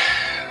means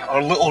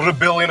our little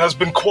rebellion has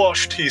been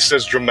quashed, he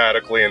says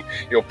dramatically, and,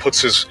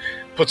 puts his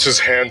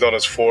hand on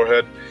his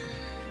forehead.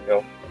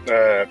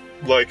 Yes,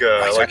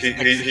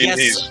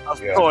 of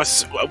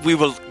course, we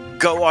will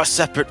go our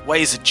separate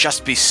ways and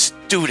just be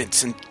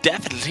students and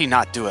definitely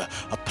not do a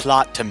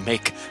plot to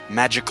make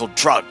magical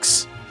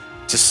drugs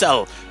to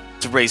sell,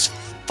 to raise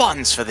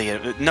funds for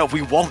the... No,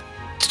 we won't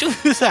do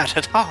that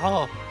at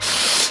all.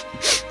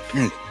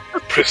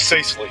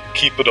 Precisely.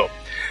 Keep it up.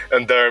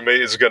 And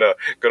Darmate is gonna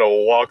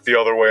walk the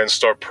other way and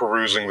start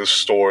perusing the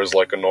stores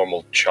like a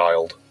normal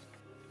child.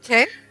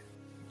 Okay.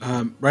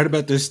 Right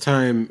about this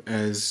time,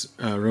 as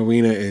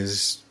Rowena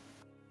is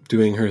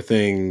doing her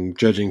thing,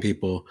 judging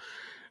people,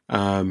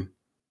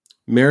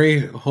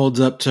 Mary holds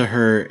up to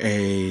her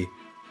a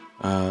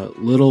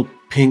little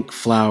pink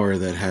flower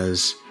that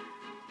has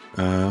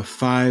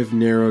 5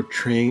 narrow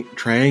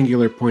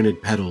triangular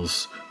pointed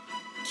petals.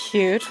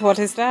 Cute. What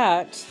is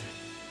that?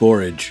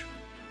 Borage.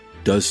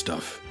 Does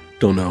stuff.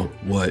 Don't know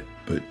what,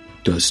 but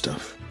does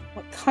stuff.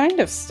 What kind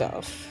of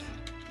stuff?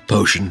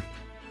 Potion.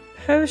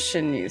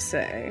 Potion, you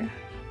say?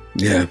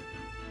 Yeah.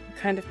 What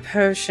kind of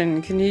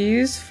potion can you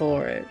use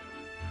for it?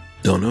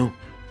 Don't know.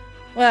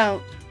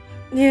 Well,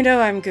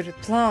 I'm good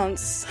with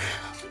plants.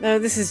 Though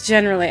this is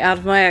generally out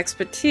of my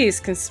expertise,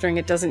 considering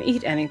it doesn't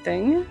eat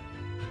anything.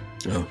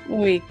 Oh.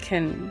 We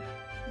can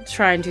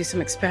try and do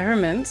some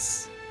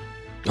experiments.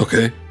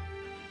 Okay.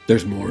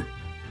 There's more.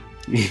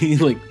 He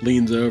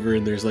leans over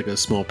and there's a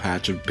small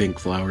patch of pink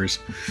flowers.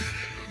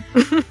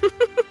 Do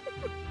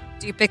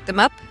you pick them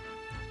up?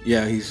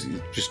 Yeah, he's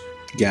just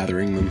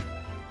gathering them.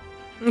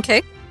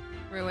 Okay.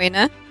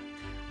 Rowena?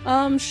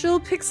 She'll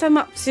pick some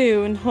up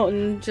too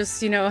and just,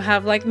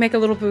 have make a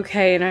little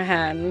bouquet in her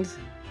hand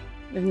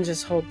and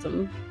just hold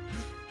them.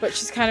 But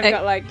she's kind of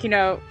got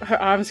her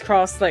arms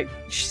crossed,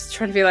 she's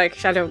trying to be I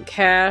don't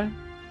care.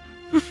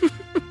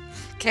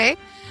 Okay.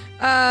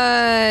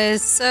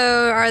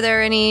 So are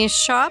there any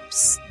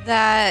shops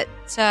that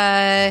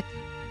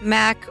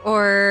Mac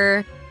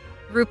or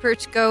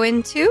Rupert go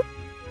into?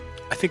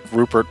 I think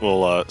Rupert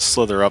will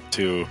slither up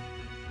to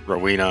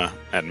Rowena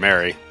and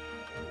Mary,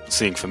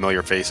 seeing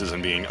familiar faces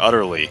and being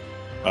utterly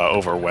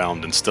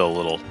overwhelmed and still a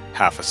little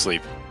half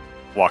asleep,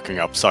 walking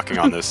up, sucking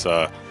on this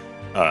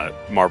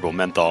marble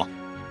menthol.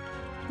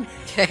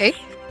 Okay.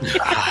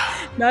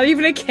 Not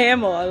even a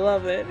camel. I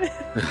love it.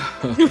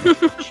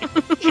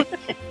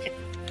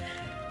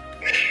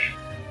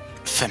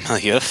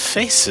 Familiar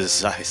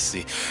faces, I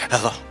see.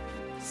 Hello.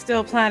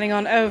 Still planning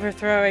on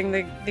overthrowing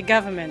the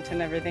government and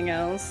everything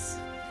else.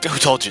 Who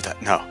told you that?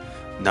 No.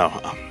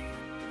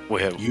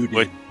 You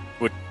did.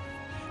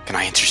 Can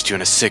I interest you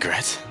in a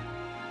cigarette?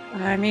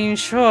 I mean,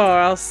 sure,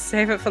 I'll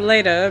save it for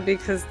later,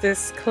 because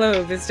this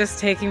clove is just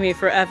taking me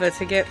forever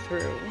to get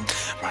through.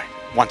 Right,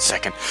 1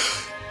 second.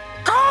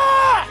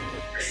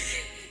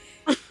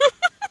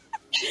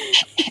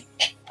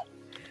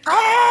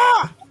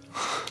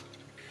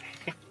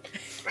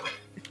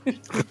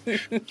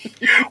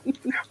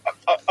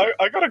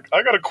 I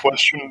got a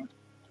question.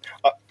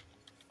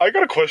 I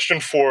got a question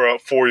for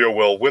you,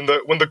 Will. When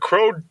the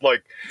crow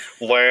like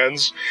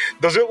lands,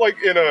 does it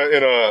like in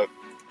a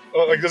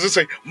like does it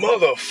say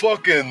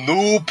motherfucking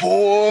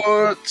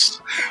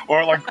Newports,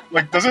 or like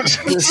does it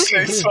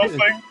say something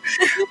like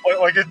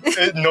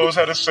it knows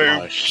how to say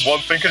one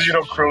thing, because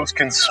crows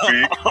can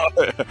speak.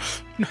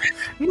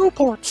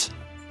 Newports.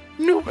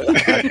 Yeah.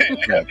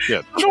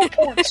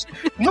 Newports.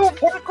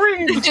 Newport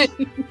greens.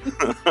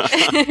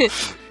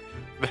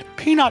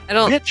 Peanut.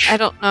 Bitch. I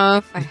don't know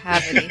if I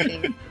have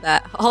anything for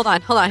that. Hold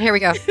on. Here we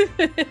go.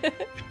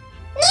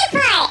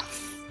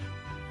 Newports!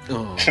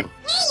 Oh. There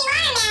you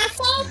are,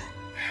 Master.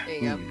 There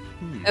you go.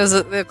 It was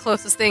the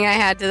closest thing I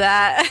had to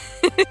that.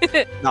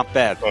 Not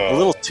bad. A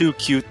little too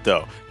cute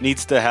though.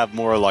 Needs to have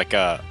more like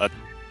a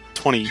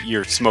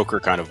 20-year smoker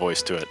kind of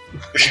voice to it.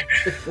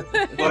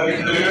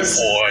 Like this,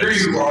 here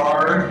you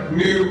are,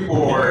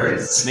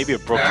 Newports. Maybe a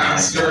broken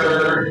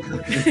Master.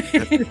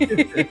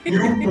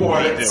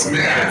 Newports,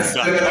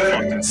 Master.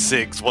 Fucking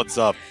Sigs, what's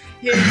up?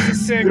 Here's a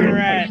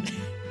cigarette.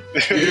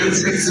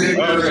 Here's a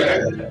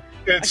cigarette.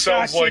 It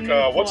sounds like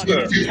what's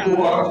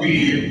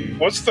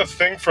the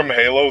thing from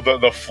Halo?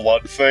 The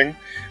flood thing.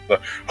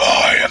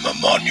 I am a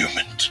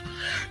monument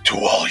to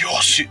all your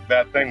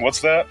that thing.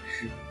 What's that?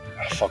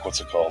 Oh, fuck, what's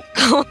it called?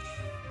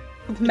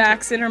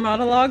 Max inner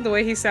monologue, the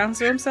way he sounds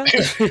to himself.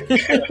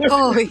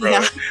 Oh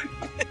yeah.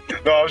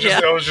 No,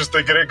 I was just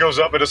thinking it goes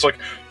up and it's like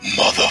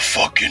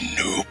motherfucking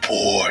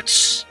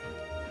Newports.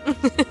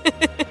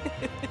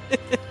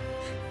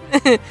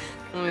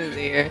 Oh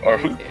dear.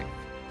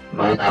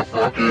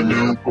 Motherfucking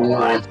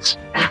Newports.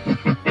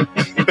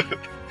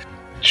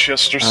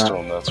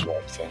 Chesterstone, that's what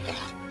I'm thinking.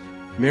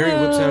 Mary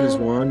whips out his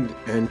wand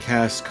and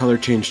casts Color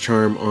Change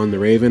Charm on the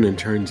raven and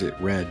turns it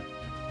red.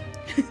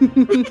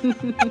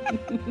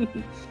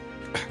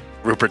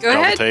 Rupert Go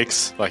double ahead.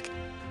 takes. Like,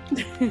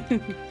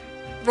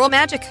 Roll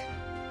magic.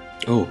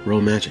 Oh, roll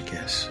magic,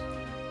 yes.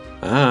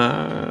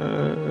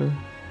 Here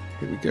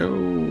we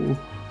go.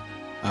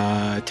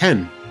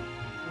 10.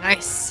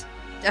 Nice.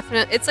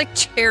 Definitely. It's like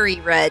cherry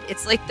red.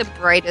 It's like the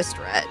brightest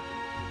red.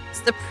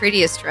 It's the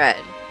prettiest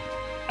red.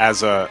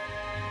 as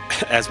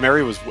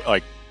Mary was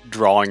like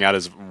drawing out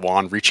his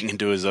wand, reaching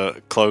into his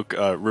cloak,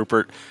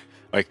 Rupert,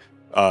 like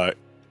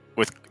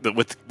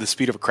with the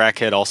speed of a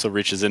crackhead, also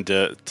reaches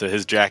into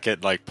his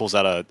jacket, like pulls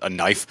out a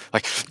knife,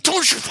 like,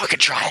 don't you fucking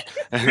try it!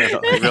 And then I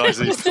realize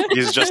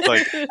he's just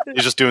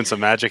doing some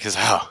magic. His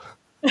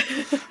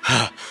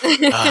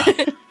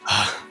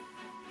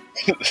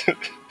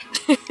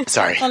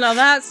sorry. Well, now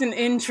that's an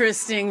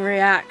interesting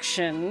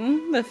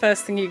reaction. The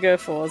first thing you go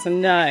for is a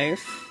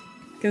knife.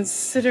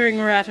 Considering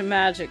we're at a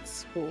magic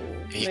school.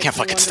 You can't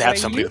fucking stab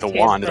somebody with a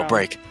wand, it'll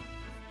break.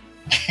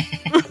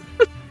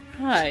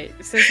 Right.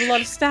 So there's a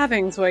lot of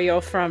stabbings where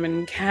you're from.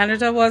 In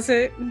Canada, was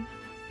it?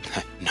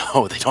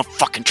 No, they don't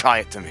fucking try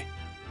it to me.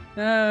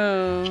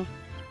 Oh.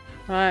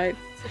 Right.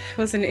 It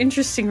was an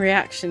interesting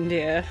reaction,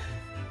 dear.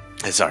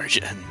 Sorry,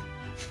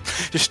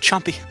 just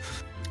chumpy.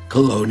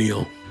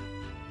 Colonial.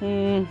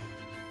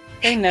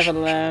 They never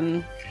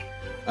learn.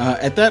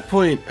 At that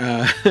point,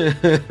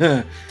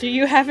 Do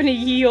you have any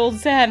ye old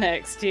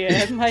Xanax, dear?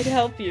 It might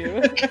help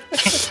you.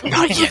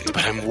 Not yet,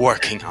 but I'm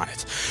working on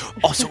it.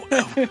 Also,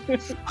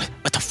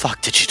 what the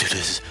fuck did you do to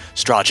this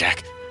straw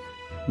jack?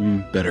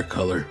 Better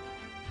color.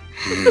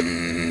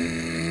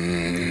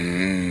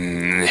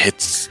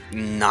 It's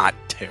not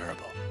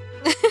terrible.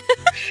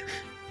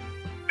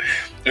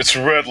 It's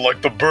red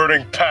like the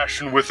burning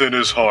passion within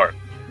his heart.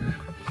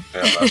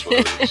 Yeah, that's what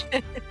it is.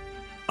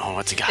 Oh,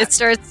 what's he got? It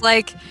starts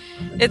like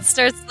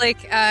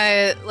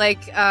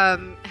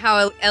how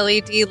a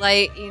LED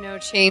light,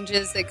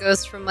 changes. It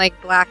goes from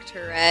like black to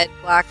red,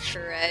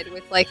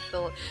 with like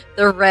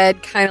the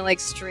red kind of like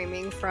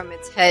streaming from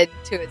its head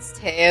to its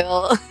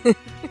tail.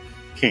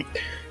 I'll say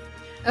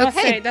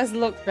Okay, it does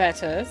look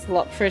better. It's a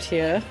lot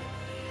prettier.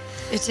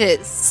 it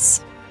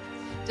is.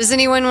 Does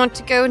anyone want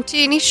to go into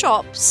any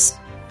shops?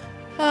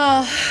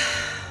 Rowena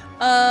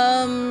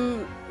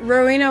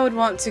would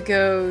want to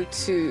go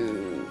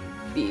to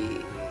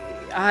the...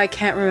 I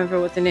can't remember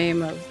what the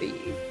name of the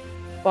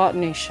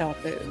botany shop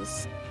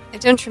is. I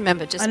don't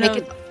remember. Just make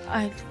it.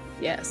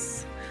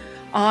 Yes.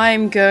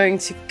 I'm going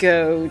to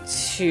go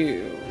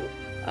to...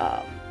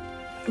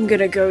 I'm going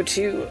to go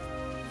to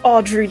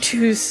Audrey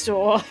 2's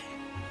store.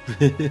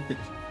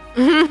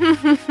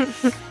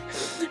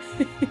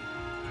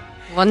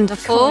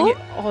 Wonderful.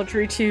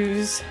 Audrey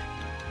 2's.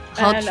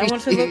 And I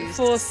want to look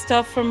for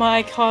stuff for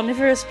my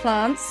carnivorous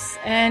plants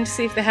and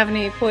see if they have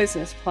any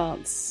poisonous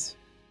plants.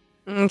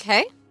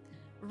 Okay.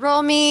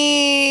 Roll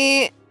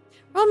me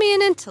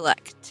an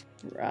intellect.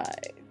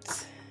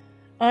 Right.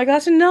 I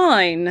got a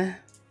 9. A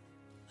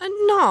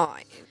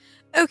 9.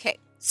 Okay.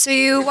 So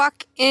you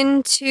walk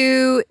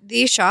into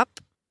the shop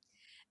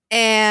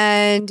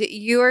and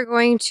you are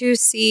going to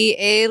see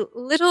a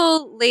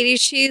little lady.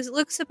 She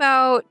looks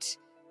about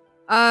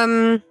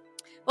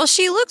well,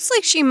 she looks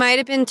like she might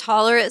have been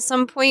taller at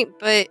some point,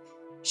 but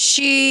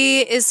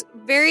she is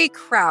very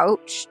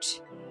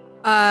crouched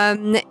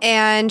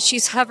And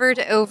she's hovered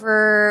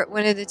over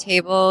one of the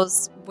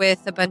tables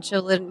with a bunch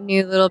of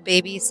new little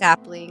baby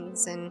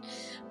saplings.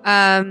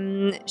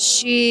 And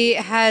she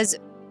has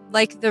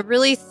like the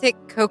really thick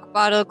Coke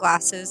bottle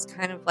glasses,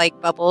 kind of like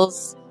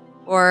Bubbles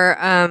or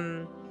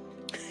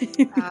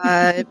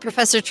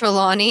Professor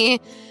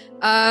Trelawney.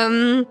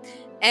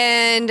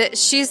 And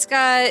she's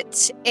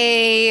got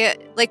a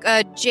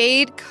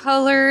jade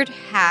colored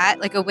hat,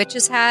 like a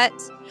witch's hat,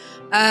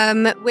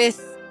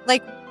 with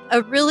like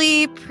a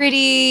really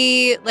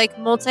pretty, like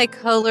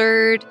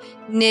multicolored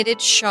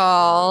knitted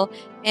shawl.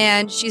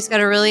 And she's got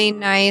a really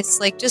nice,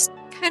 like just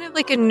kind of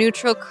like a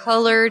neutral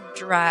colored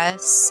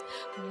dress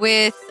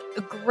with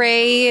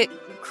gray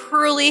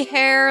curly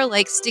hair,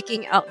 like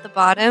sticking out the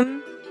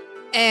bottom.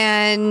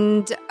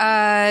 And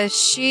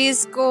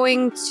she's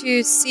going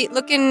to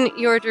look in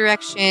your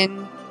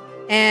direction,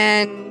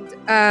 and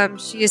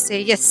she is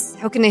say, "Yes,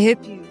 how can I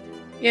help you?"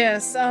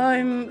 Yes,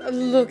 I'm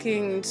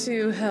looking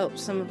to help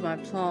some of my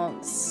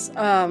plants.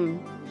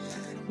 I'm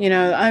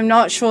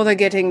not sure they're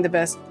getting the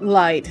best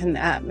light and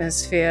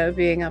atmosphere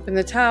being up in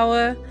the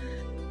tower,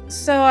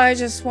 so I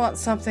just want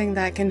something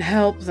that can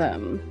help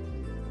them.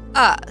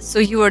 So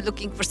you are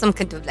looking for some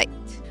kind of light.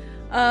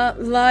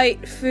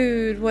 Light,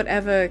 food,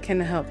 whatever can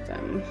help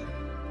them.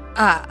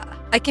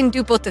 I can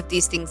do both of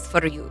these things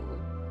for you.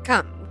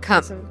 Come.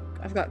 So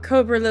I've got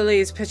cobra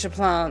lilies, pitcher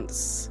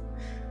plants,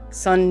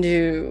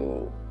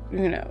 sundew,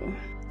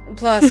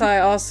 Plus, I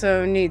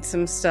also need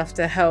some stuff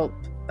to help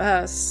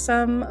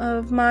some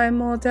of my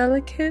more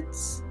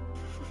delicates.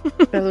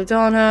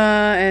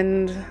 Belladonna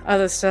and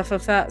other stuff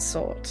of that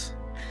sort.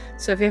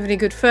 So if you have any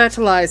good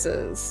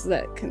fertilizers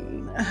that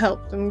can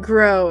help them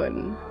grow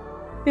and,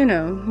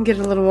 get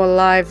a little more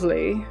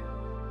lively.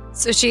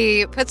 So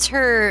she puts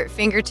her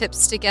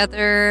fingertips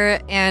together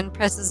and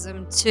presses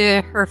them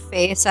to her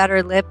face at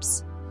her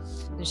lips.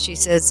 And she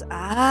says,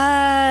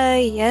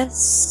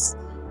 yes.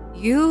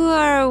 You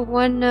are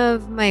one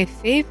of my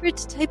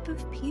favorite type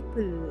of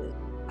people.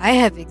 I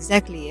have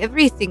exactly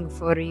everything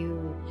for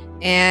you.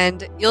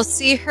 And you'll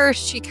see her,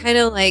 she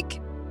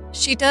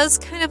does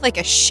kind of like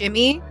a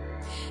shimmy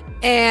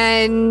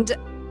and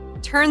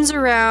turns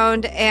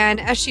around.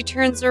 And as she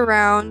turns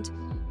around,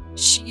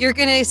 you're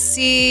going to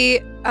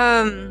see,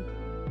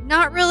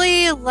 not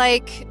really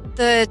like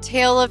the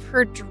tail of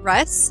her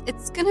dress.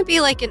 It's going to be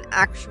like an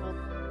actual,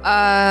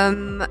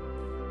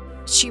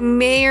 she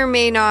may or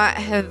may not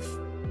have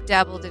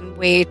dabbled in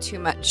way too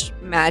much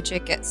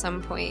magic at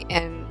some point,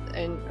 and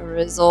a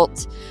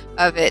result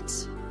of it,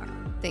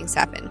 things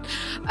happen.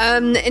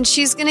 And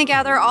she's going to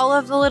gather all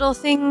of the little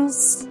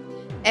things,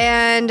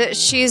 and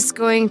she's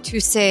going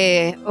to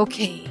say,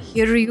 okay,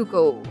 here you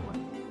go.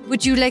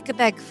 Would you like a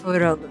bag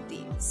for all of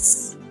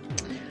these?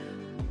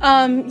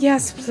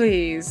 Yes,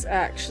 please,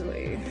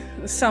 actually.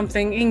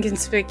 Something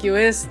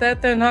inconspicuous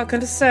that they're not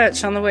going to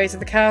search on the way to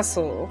the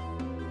castle.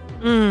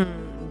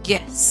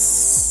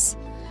 Yes.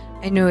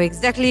 I know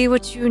exactly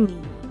what you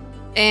need.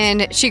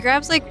 And she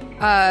grabs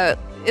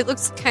it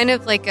looks kind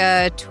of like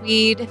a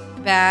tweed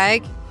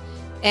bag,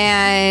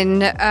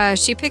 and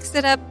she picks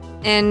it up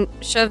and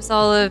shoves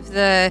all of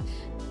the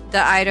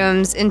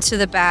items into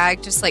the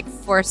bag, just like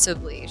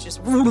forcibly. It's just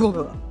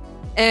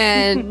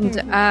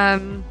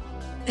and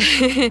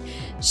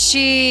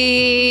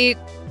she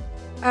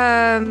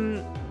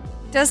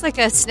does like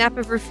a snap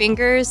of her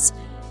fingers,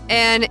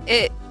 and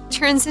it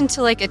turns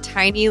into like a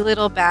tiny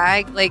little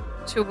bag, like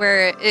to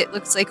where it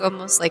looks like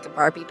almost like a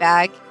Barbie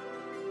bag.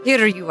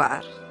 Here you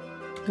are.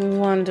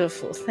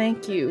 Wonderful,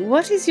 thank you.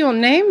 What is your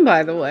name,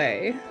 by the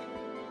way?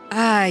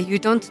 You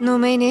don't know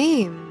my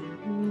name?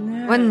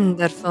 No.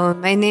 Wonderful.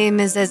 My name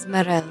is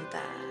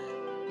Esmeralda.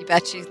 You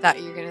bet you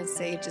thought you were going to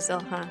say Giselle,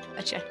 huh?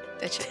 Betcha.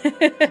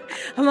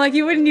 I'm like,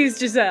 you wouldn't use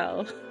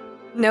Giselle.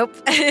 Nope.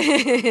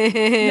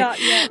 Not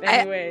yet,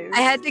 anyways.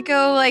 I had to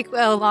go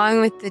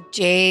along with the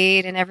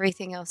jade and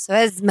everything else. So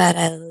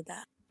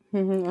Esmeralda.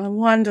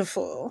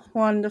 Wonderful.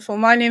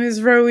 My name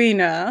is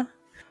Rowena,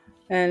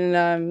 and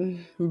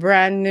I'm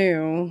brand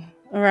new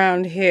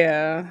around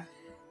here,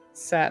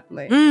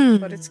 sadly.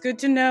 But it's good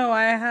to know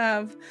I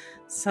have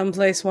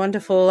someplace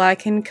wonderful I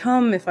can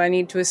come if I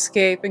need to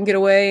escape and get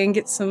away and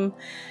get some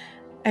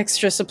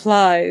extra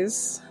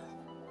supplies.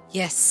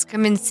 Yes,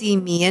 come and see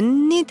me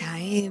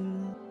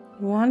anytime.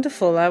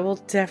 Wonderful. I will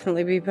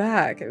definitely be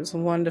back. It was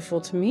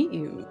wonderful to meet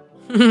you.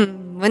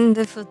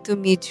 Wonderful to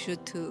meet you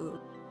too.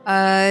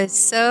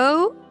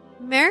 So,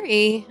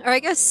 Mary, or I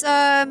guess,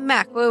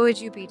 Mac, what would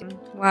you be doing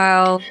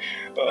while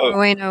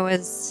Rowena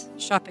was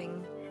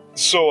shopping?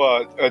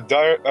 So,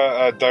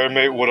 Dire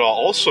Mate would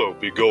also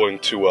be going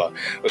to a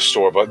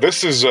store, but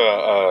this is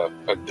a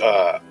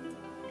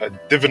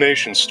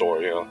divination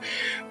store,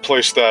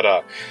 place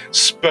that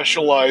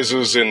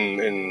specializes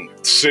in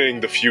seeing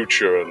the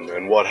future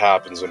and what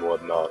happens and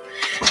whatnot.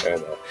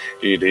 And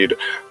he'd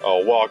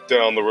walk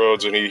down the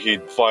roads and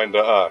he'd find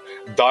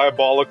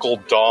Diabolical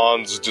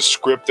Dawn's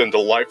Descript and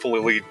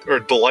delightfully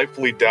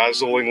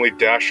dazzlingly,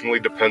 dashingly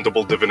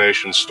dependable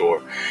divination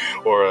store,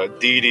 or a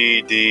D,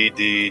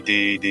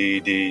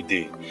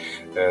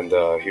 and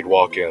he'd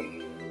walk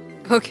in.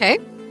 Okay.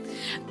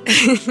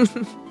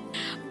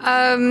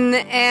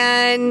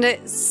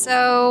 And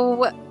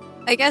so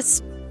I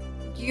guess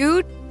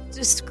you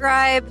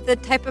describe the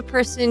type of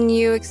person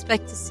you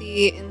expect to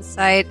see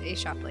inside a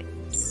shop like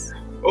this.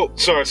 Oh,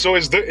 sorry. So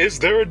is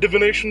there a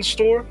divination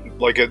store?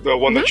 Like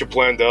one that you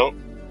planned out?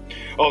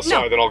 Oh,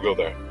 sorry, then I'll go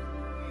there.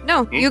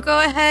 No, you go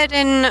ahead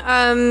and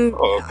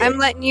okay. I'm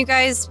letting you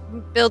guys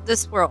build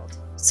this world.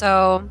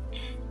 So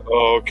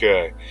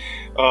Okay.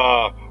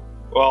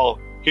 Well,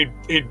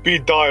 he'd be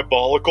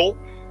diabolical.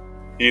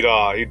 He'd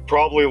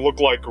probably look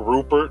like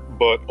Rupert,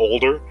 but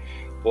older. A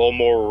little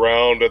more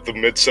round at the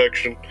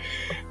midsection.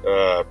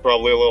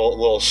 Probably a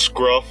little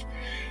scruff.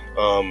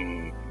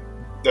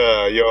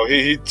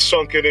 He'd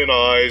sunken in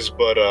eyes,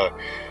 but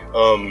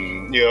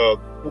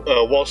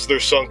whilst they're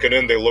sunken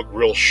in, they look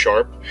real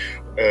sharp,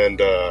 and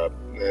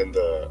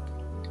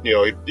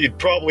he'd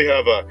probably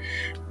have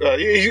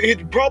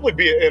he'd probably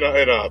be in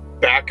a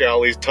back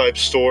alley type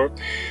store.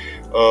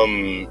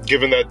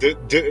 Given that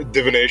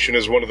divination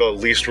is one of the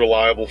least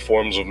reliable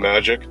forms of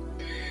magic,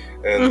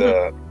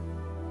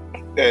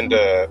 and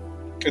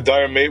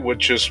Dire Mate would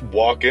just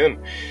walk in,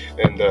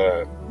 and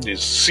you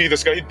see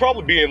this guy. He'd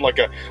probably be in like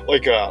a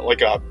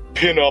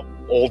pin-up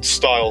old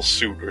style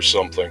suit or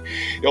something.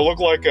 He'll look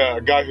like a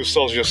guy who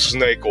sells you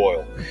snake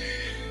oil.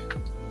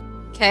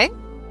 Okay.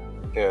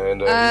 Yeah,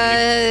 and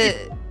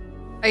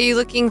are you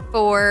looking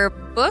for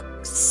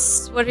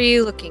books? What are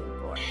you looking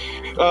for?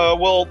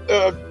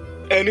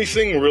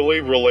 Anything really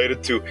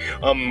related to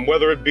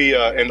whether it be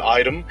an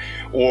item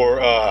or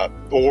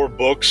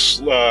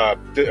books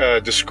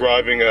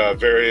describing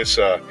various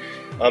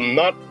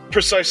not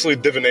precisely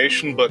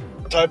divination, but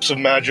types of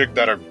magic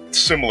that are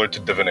similar to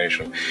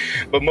divination.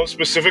 But most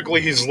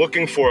specifically, he's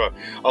looking for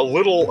a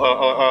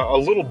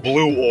little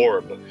blue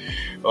orb,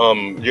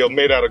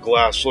 made out of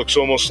glass. Looks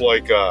almost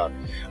like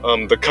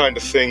the kind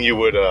of thing you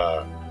would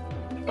like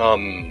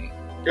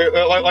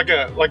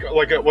a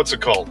what's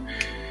it called?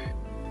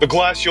 The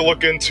glass you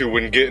look into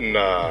when getting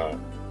a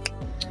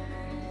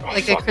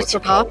crystal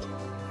ball?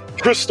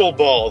 Crystal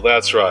ball,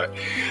 that's right.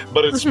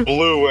 But it's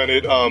blue, and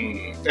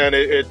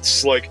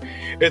it's like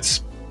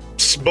it's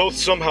both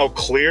somehow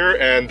clear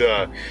and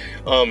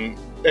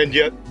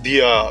yet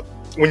the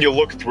when you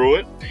look through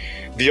it,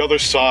 the other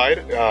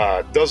side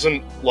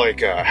doesn't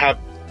have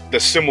the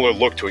similar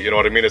look to it. You know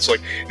what I mean? It's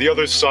like the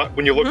other side,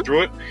 when you look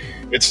through it,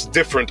 it's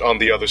different on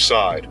the other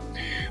side.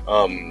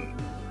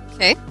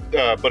 Okay.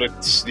 But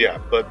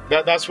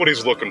that's what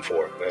he's looking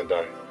for, and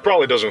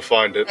probably doesn't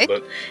find it,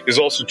 but he's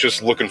also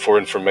just looking for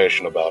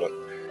information about it.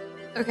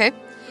 Okay.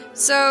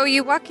 So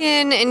you walk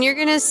in, and you're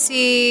gonna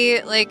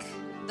see like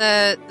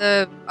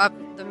the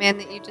man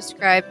that you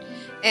described,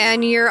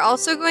 and you're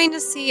also going to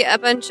see a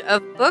bunch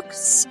of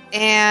books,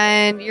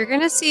 and you're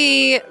gonna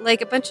see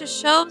like a bunch of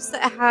shelves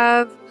that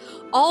have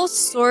all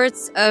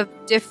sorts of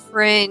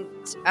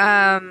different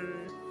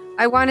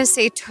I want to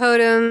say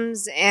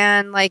totems,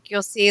 and like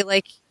you'll see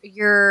like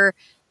your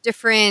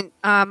different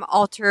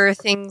altar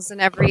things and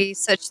every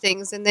such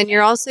things, and then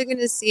you're also going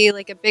to see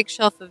like a big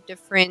shelf of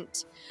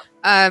different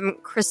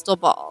crystal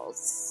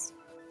balls.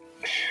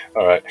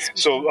 All right.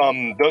 So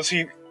does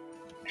he?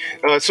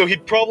 So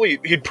he'd probably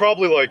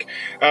like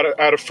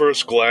at a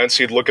first glance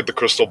he'd look at the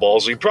crystal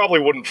balls. He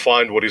probably wouldn't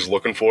find what he's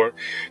looking for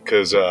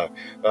because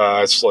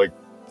it's like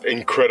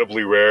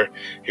incredibly rare.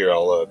 Here,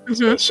 I'll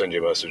send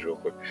you a message real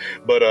quick.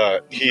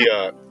 But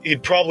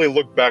he'd probably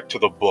look back to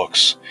the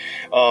books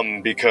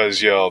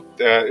because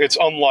it's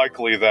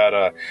unlikely that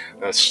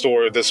a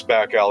store this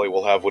back alley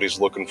will have what he's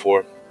looking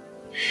for.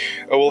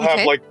 We'll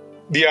have like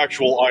the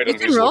actual item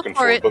he's looking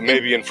for, but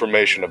maybe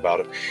information about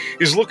it.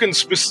 He's looking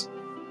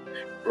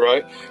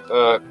right.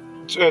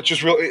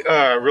 Just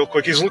real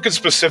quick. He's looking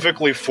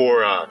specifically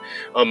for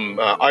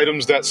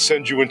items that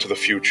send you into the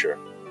future.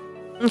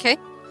 Okay.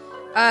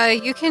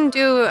 You can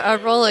do a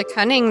roll of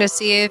cunning to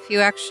see if you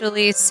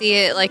actually see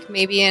it, like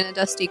maybe in a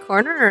dusty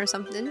corner or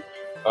something.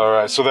 All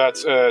right, so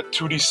that's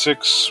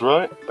 2d6,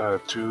 right?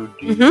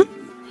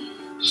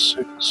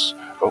 2d6.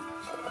 Oh,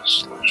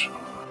 slash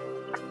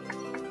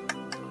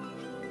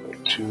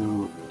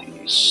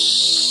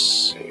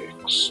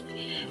 2d6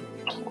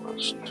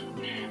 plus 2.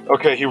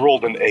 Okay, he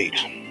rolled an 8.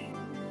 Okay,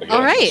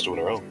 all right. Let's do it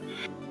in a row.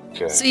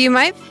 Okay. So you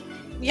might,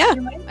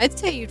 I'd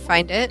say you'd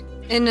find it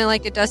in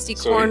like a dusty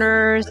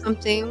corner or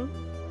something.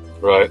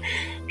 Right.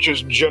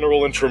 Just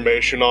general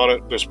information on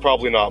it. There's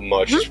probably not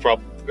much.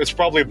 It's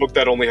probably a book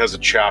that only has a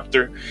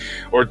chapter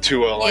or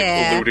two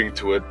alluding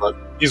to it, but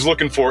he's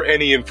looking for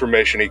any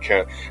information he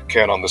can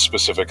on the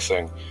specific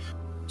thing.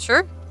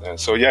 Sure. And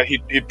so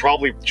he'd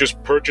probably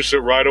just purchase it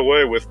right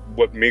away with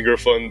what meager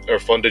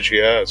fundage he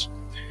has.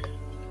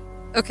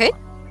 Okay.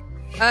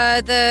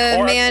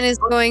 The man is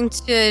going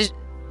to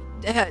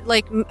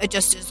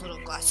adjust his little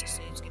glasses,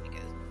 so he's going to go,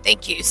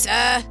 "Thank you,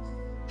 sir.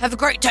 Have a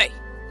great day."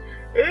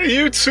 Hey,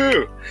 you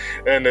too.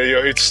 And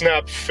he'd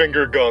snap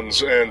finger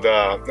guns and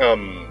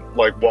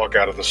walk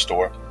out of the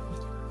store.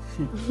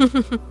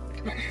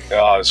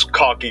 His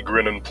cocky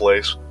grin in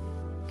place.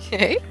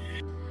 Okay.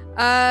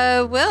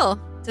 Will,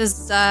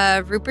 does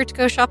Rupert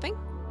go shopping?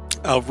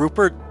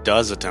 Rupert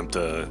does attempt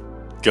to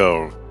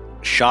go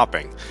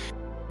shopping.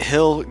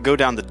 He'll go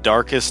down the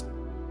darkest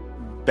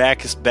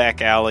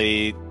back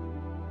alley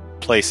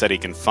place that he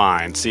can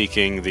find,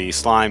 seeking the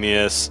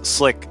slimiest,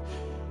 slick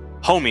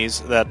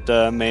homies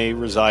that may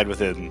reside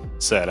within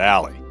said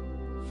alley.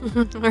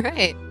 All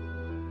right.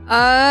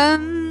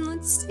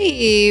 Let's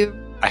see.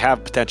 I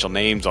have potential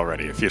names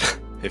already, if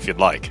you'd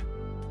like.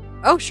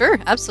 Oh, sure,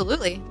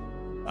 absolutely.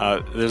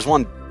 There's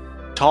one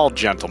tall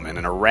gentleman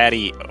in a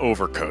ratty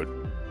overcoat,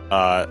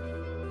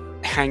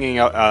 hanging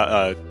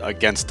out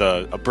against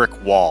a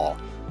brick wall.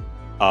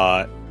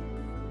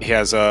 He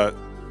has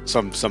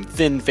some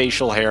thin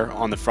facial hair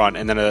on the front,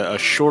 and then a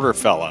shorter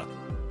fella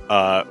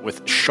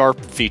with sharp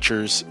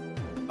features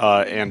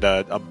and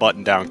a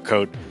button-down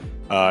coat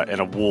and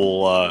a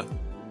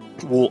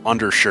wool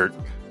undershirt,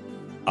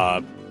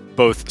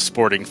 both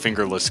sporting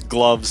fingerless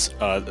gloves.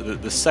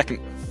 The second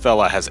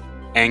fella has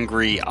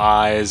angry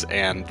eyes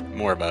and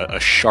more of a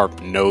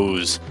sharp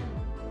nose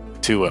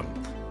to him.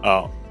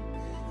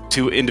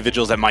 Two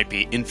individuals that might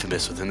be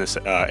infamous within this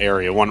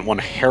area. One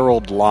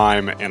Harold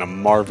Lime and a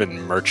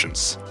Marvin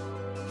Merchants.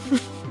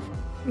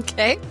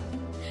 Okay.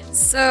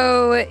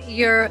 So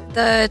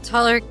the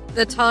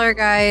taller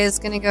guy is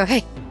gonna go,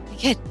 hey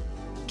kid,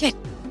 you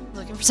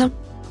looking for some?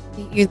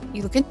 You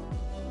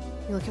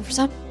looking for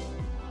some?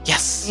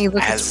 Yes, He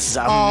looks as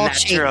a all matter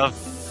shaky. of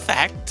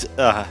fact,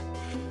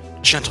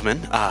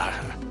 gentlemen,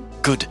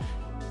 good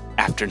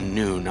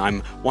afternoon.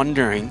 I'm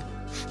wondering,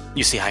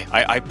 you see,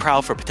 I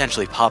prowl for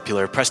potentially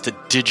popular,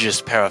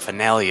 prestigious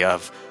paraphernalia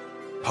of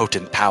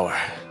potent power.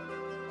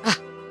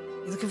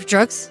 You looking for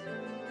drugs?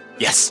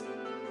 Yes,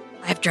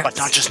 I have drugs. but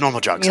not just normal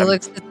drugs. He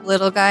looks at the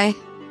little guy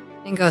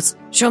and goes,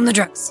 show him the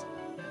drugs.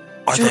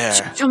 Are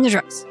show him the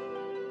drugs.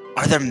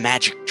 there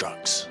magic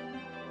drugs?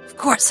 Of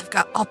course, I've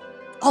got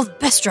all the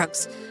best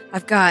drugs.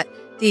 I've got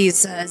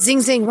these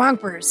zing zing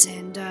rompers,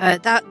 and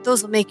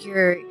those will make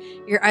your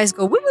eyes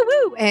go woo woo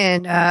woo.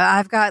 And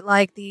I've got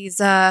like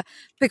these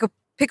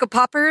pickle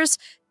poppers.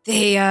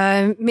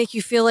 They make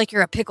you feel like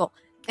you're a pickle.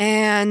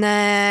 And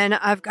then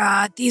I've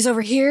got these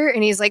over here,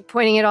 and he's like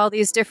pointing at all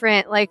these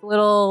different like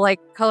little like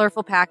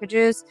colorful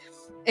packages,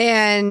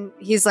 and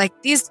he's like,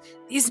 these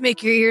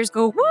make your ears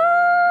go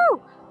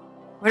woo.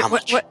 How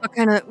much? What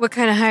kind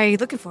of high are you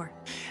looking for?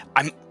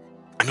 I'm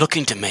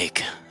looking to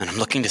make, and I'm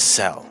looking to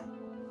sell.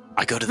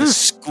 I go to the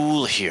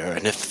school here,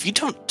 and if you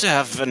don't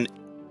have an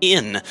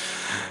inn,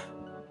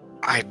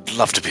 I'd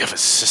love to be of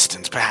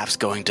assistance. Perhaps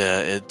going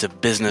to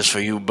business for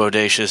you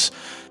bodacious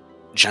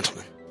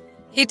gentlemen.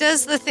 He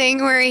does the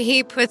thing where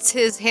he puts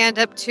his hand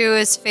up to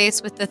his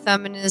face with the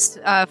thumb and his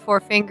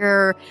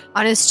forefinger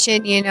on his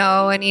chin,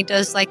 and he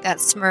does like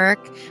that smirk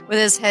with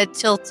his head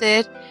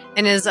tilted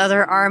and his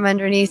other arm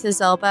underneath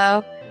his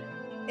elbow.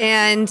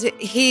 And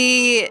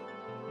he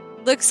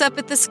looks up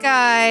at the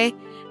sky,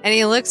 and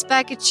he looks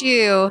back at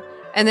you,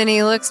 and then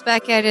he looks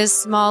back at his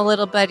small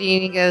little buddy,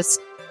 and he goes,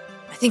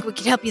 I think we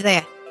can help you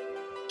there.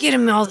 Get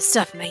him all the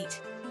stuff, mate.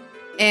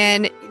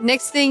 And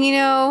next thing you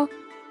know,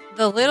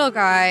 the little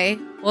guy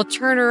will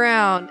turn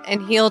around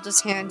and he'll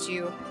just hand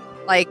you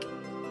like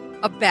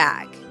a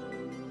bag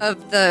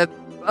of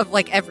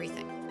like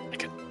everything.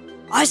 Okay.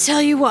 I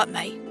tell you what,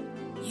 mate,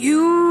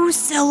 you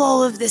sell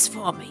all of this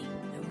for me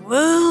and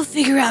we'll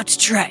figure out to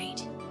trade.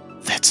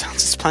 That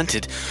sounds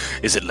splendid.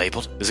 Is it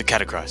labeled? Is it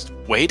categorized?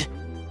 Weighed?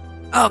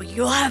 Oh,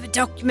 you'll have a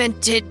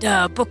documented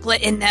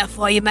booklet in there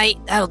for you, mate.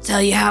 That'll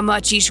tell you how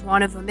much each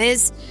one of them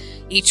is.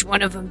 Each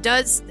one of them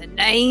does. The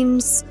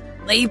names,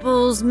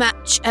 labels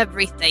match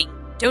everything.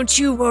 Don't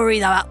you worry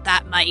about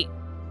that, mate.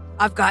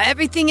 I've got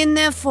everything in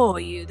there for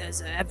you.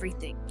 There's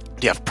everything.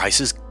 Do you have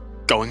prices?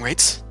 Going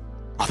rates?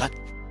 All that?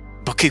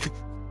 Bookkeeping?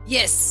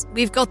 Yes,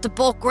 we've got the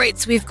bulk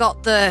rates. We've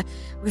got the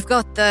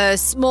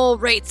small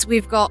rates.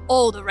 We've got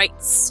all the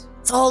rates.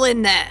 It's all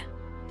in there.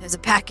 There's a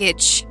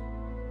package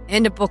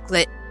and a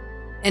booklet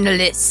and a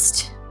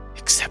list.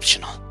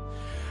 Exceptional.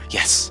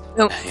 Yes.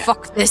 Don't Yeah.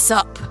 fuck this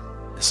up.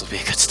 This will be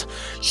a good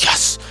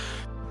Yes!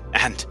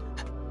 And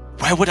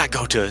where would I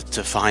go to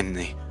find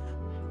the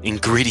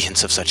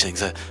ingredients of such things?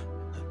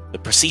 The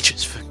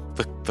procedures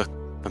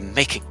for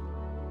making?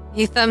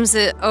 He thumbs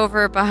it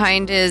over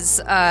behind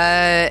his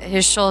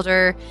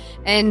shoulder,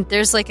 and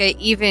there's like a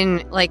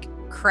even like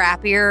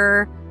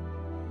crappier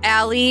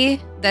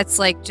alley that's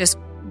like just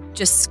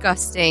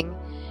disgusting.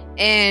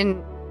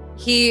 And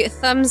he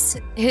thumbs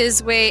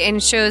his way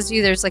and shows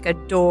you there's like a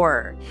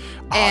door.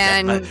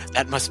 And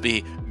that must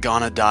be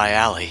Gonna Die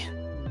Alley.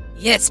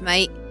 yes,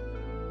 mate.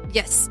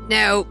 Yes.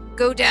 Now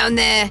go down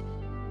there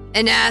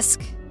and ask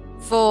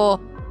for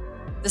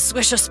the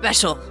Swisher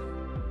Special.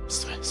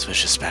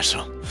 Swisher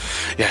Special.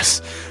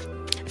 Yes.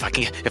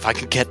 If I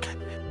can get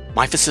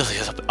my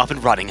facilities up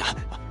and running, I'll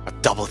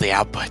double the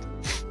output.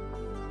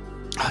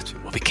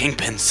 We'll be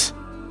kingpins.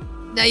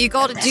 Now you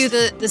got to do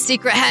the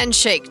secret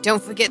handshake.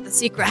 Don't forget the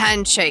secret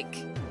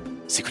handshake.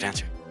 Secret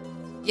answer.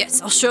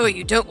 Yes, I'll show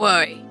you. Don't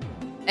worry.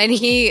 And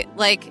he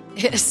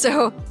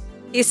so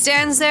he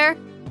stands there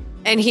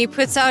and he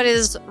puts out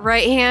his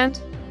right hand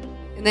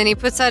and then he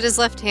puts out his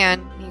left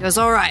hand and he He goes,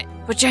 all right,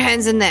 put your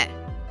hands in there.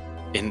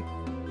 In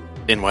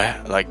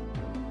where? Like,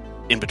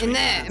 in between? In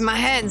there, in my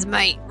hands,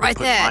 mate. Right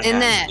Put there, my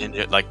in hands there. in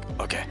your, like,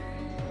 okay.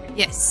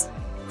 Yes.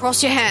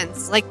 Cross your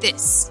hands like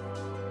this.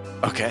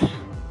 Okay.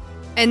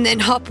 And then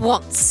hop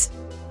once.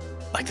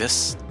 Like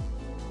this?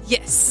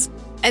 Yes.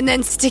 And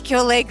then stick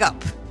your leg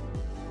up.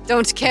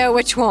 Don't care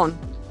which one.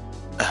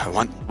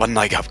 One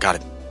leg up, got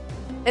it.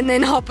 And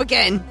then hop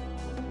again.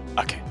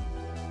 Okay.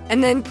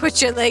 And then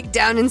put your leg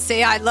down and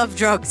say, I love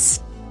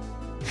drugs.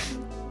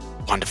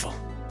 Wonderful.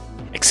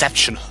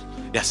 Exceptional.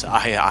 Yes,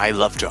 I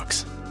love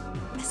drugs.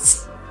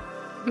 Yes.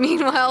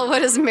 Meanwhile,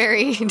 what is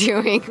Mary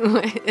doing?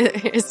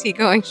 Is he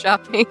going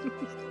shopping?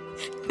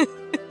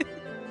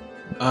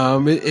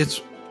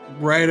 It's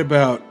right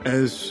about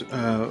as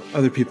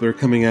other people are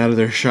coming out of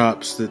their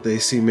shops that they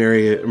see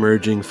Mary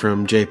emerging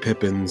from J.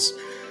 Pippin's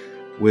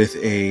with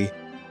a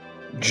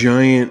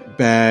giant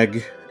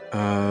bag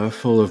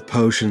full of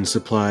potion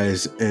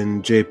supplies,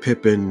 and J.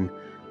 Pippin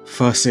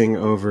fussing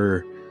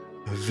over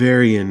a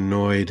very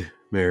annoyed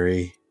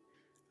Mary,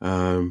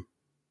 and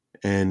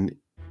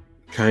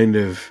kind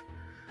of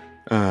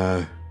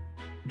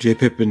J.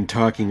 Pippin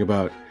talking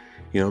about,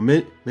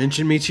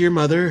 mention me to your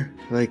mother.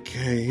 Like,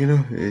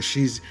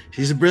 she's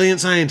a brilliant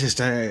scientist.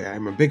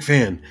 I'm a big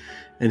fan.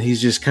 And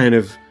he's just kind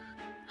of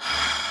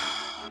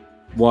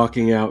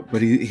walking out,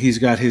 but he's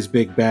got his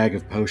big bag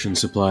of potion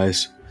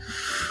supplies.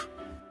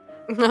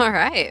 All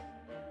right.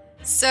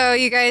 So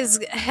you guys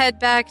head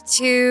back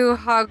to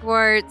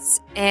Hogwarts,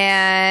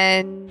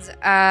 and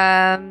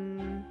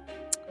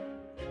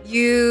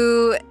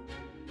you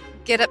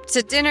get up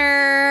to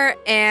dinner,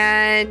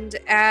 and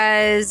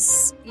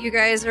as you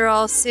guys are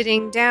all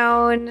sitting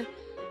down,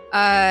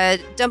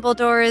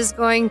 Dumbledore is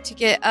going to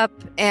get up,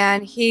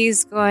 and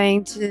he's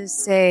going to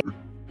say,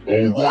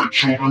 Alright,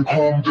 children,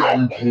 calm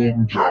down.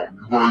 You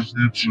guys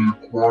need to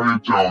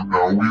quiet down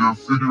now. We have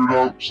figured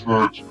out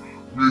that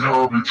we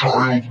have a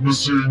child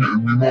missing,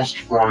 and we must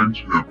find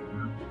him.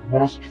 We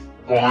must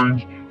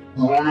find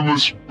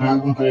Hieronymus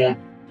Beauregard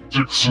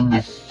Dixon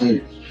IV.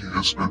 He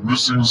has been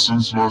missing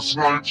since last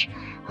night,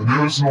 and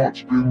has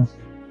not been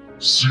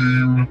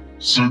seen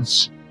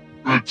since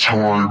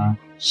bedtime.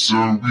 So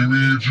we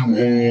need you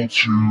all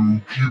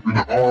to keep an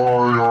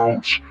eye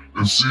out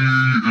and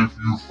see if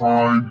you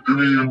find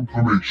any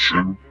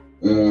information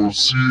or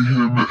see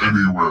him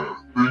anywhere.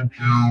 Thank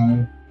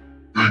you.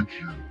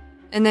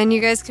 and then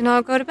you guys can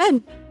all go to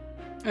bed.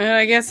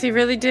 I guess he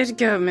really did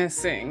go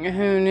missing.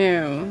 Who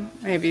knew?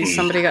 Maybe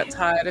somebody got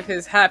tired of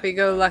his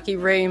happy-go-lucky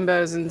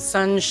rainbows and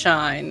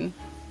sunshine.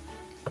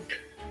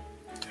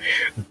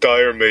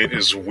 Diremate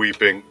is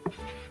weeping.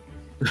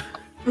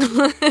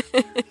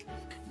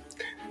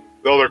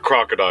 Oh, they're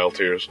crocodile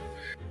tears.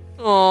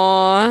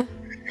 Aww.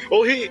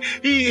 Well, he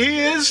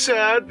is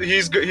sad.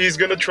 He's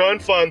gonna try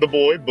and find the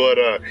boy, but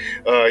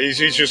he's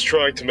just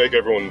trying to make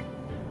everyone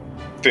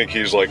think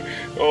he's like,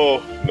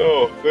 oh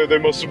no, they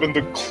must have been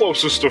the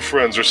closest of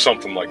friends or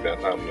something like that.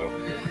 I don't know.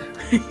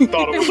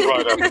 Thought it was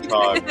right at the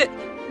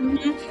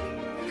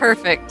time.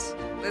 Perfect.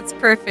 That's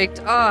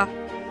perfect. Oh,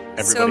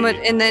 so much.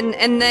 And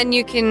then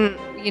you can,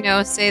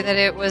 say that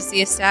it was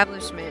the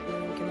establishment,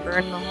 and you can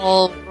burn the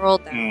whole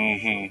world down.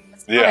 Mm-hmm.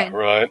 Yeah, fine.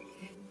 right.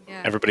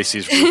 Yeah. Everybody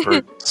sees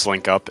Rupert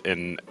slink up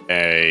in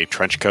a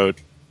trench coat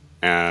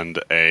and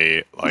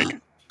a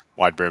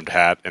wide-brimmed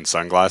hat and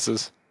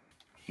sunglasses,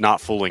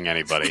 not fooling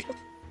anybody,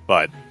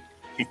 but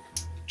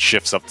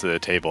shifts up to the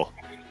table.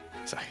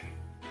 He's like,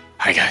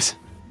 "Hi guys,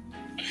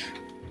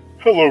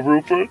 Hello,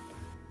 Rupert.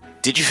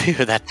 Did you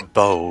hear that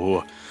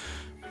Beau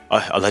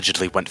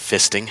allegedly went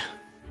fisting?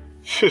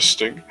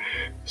 Fisting?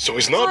 So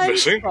he's not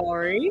missing?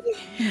 Sorry.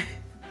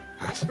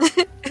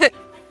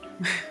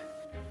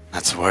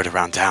 That's the word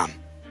around town.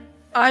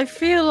 I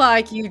feel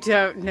like you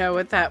don't know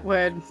what that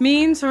word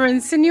means or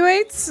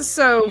insinuates,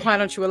 so why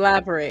don't you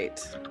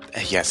elaborate?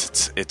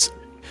 Yes, it's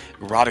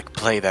erotic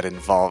play that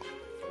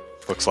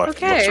looks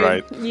Okay.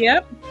 right.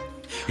 Yep.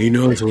 He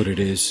knows what it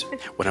is.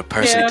 When a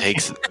person Yeah.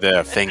 takes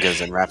their fingers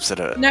and wraps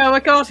it up. No, I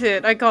got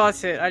it. I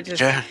just,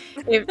 Sure.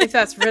 if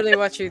that's really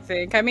what you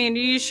think. I mean,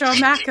 you sure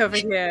Mac over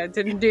here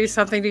didn't do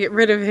something to get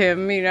rid of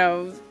him,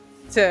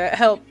 to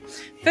help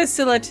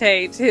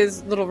facilitate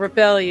his little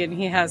rebellion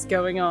he has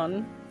going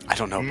on. I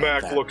don't know about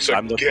Mac that. looks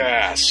I'm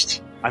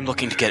aghast.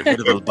 looking to get rid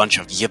of a bunch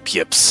of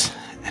yips.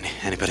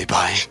 Anybody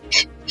buy?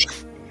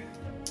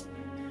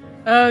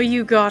 Oh,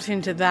 you got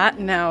into that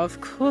now. Of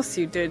course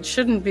you did.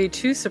 Shouldn't be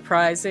too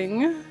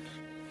surprising.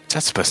 What's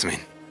that supposed to mean?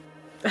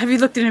 Have you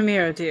looked in a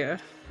mirror, dear?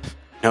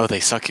 no, they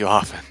suck you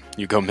off and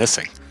you go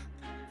missing."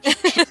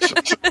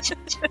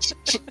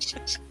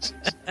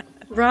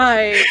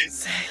 Right.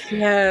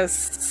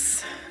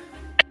 Yes.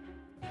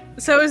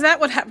 So is that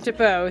what happened to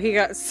Beau? He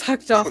got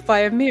sucked off by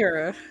a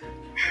mirror.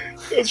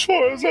 As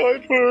far as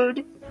I've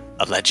heard.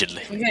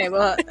 Allegedly. Okay,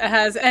 well,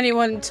 has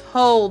anyone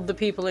told the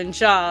people in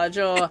charge,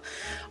 or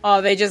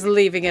are they just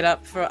leaving it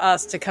up for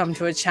us to come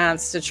to a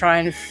chance to try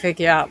and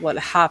figure out what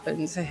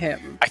happened to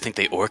him? I think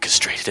they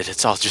orchestrated it.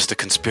 It's all just a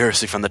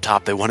conspiracy from the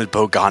top. They wanted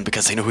Beau gone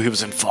because they knew he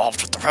was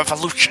involved with the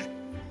revolution.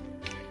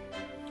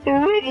 The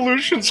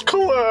revolution's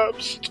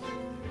collapsed.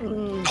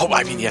 Oh,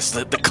 I mean, yes,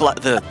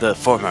 the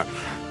former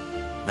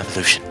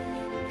revolution.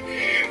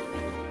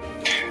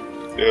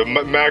 Yeah,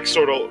 Max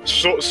sort of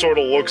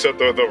looks at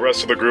the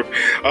rest of the group,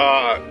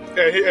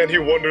 and he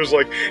wonders,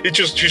 like, he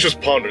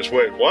just ponders.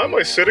 Wait, why am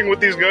I sitting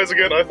with these guys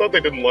again? I thought they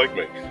didn't like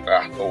me.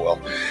 Oh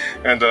well.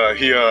 And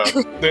he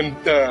then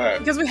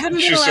because we hadn't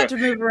been allowed to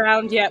move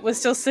around yet. We're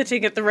still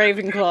sitting at the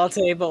Ravenclaw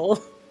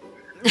table.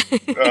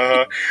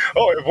 Oh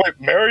wait,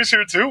 Mary's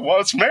here too.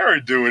 What's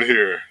Mary doing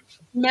here?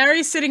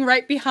 Mary's sitting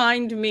right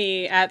behind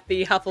me at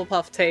the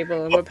Hufflepuff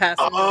table, and we're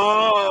passing.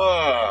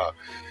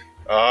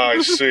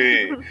 I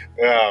see.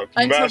 Yeah,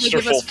 until they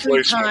give us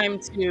free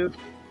placement. time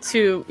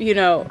to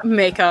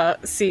make our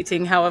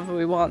seating however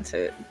we want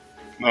it.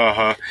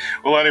 Well,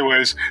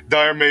 anyways,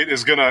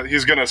 Diremate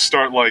he's gonna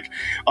start, like,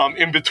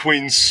 in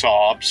between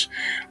sobs,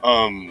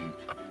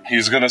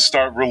 he's gonna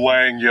start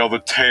relaying,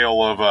 the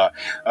tale of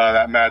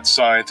that mad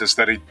scientist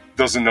that he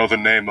doesn't know the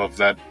name of,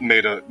 that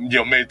made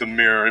the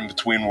mirror in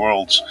between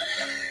worlds,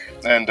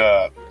 and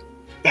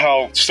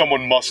how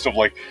someone must have,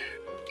 like,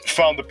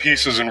 found the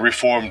pieces and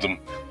reformed them.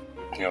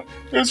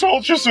 It's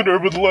all just an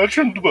urban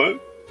legend, but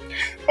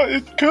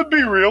it could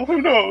be real.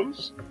 Who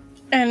knows?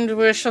 And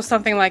we're sure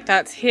something like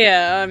that's here.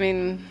 I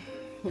mean,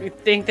 we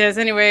think there's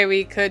any way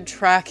we could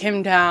track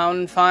him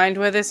down, find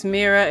where this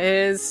mirror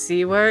is,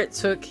 see where it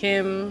took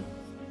him.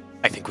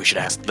 I think we should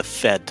ask the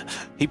Fed.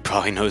 He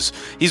probably knows.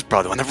 He's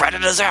probably the one that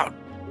ratted us out.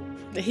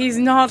 He's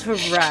not a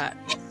rat.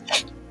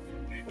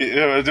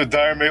 The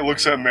Diremate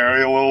looks at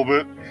Mary a little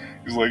bit.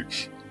 He's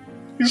like,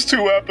 he's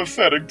too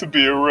apathetic to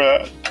be a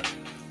rat.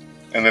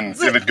 And then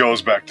it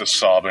goes back to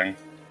sobbing.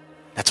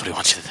 That's what he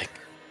wants you to think.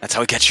 That's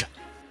how he gets you.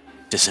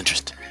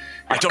 Disinterest.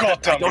 I don't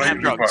have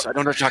drugs. I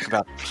don't know what to talk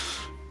about.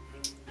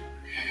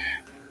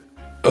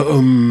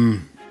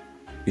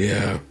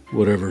 Yeah,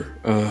 whatever.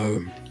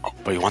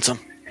 But you want some?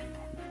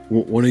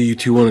 One of you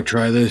two want to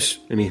try this?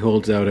 And he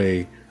holds out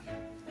a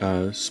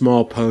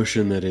small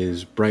potion that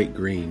is bright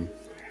green.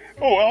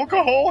 Oh,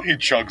 alcohol? He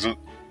chugs it.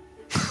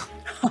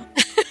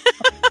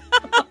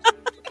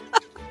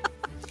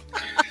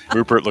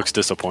 Rupert looks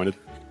disappointed.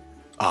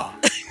 Oh.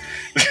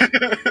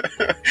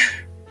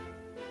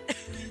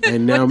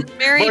 And now,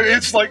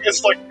 it's like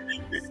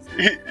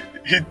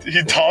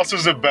he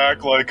tosses it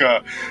back like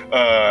a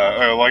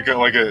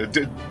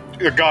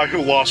guy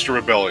who lost a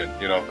rebellion.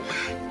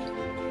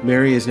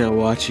 Mary is now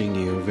watching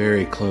you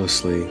very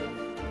closely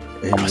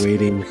and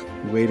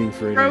waiting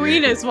for it.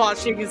 Rowena's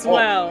watching as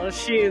well.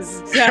 She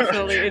is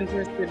definitely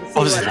interested to see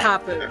what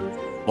happens.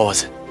 What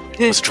was it?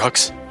 Was it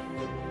drugs?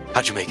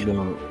 How'd you make it?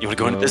 No, you want to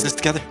go into business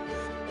together?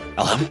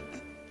 I'll help.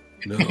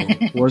 No,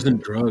 it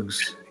wasn't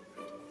drugs.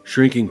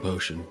 Shrinking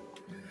potion.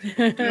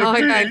 Oh my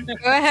god.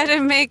 Go ahead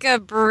and make a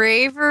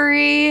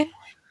bravery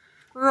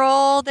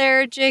roll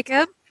there,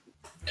 Jacob.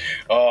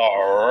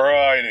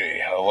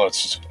 Alrighty.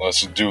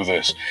 Let's do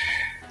this.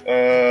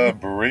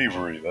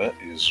 Bravery, that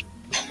is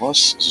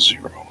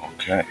 +0.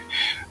 Okay.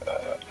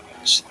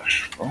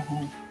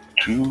 /roll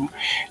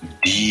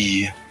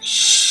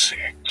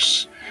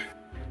 2d6.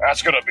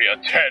 That's gonna be a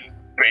 10,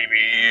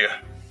 baby.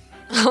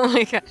 Oh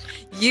my god.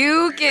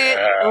 You get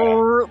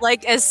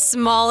like as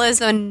small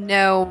as a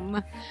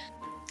gnome.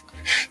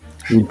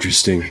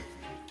 Interesting.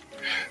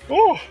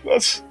 Oh,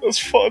 that's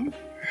fun.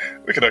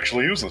 We could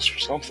actually use this for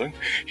something.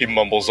 He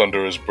mumbles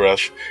under his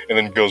breath and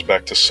then goes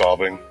back to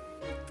sobbing.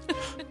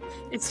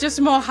 It's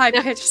just more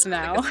high-pitched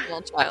now. Like a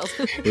small child.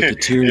 But the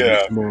tears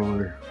are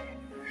smaller.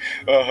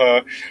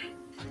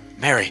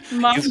 Mary,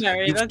 that's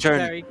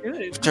very good.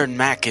 You've turned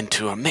Mac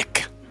into a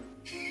Mick.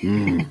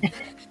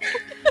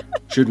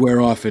 Should wear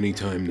off any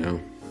time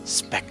now.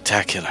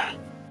 Spectacular.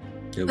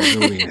 It was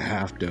only a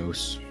half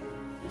dose.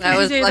 That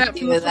was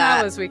lucky with that.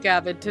 Flowers we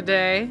gathered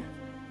today.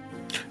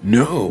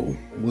 No.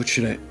 What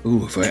should I...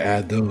 Ooh, if I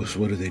add those,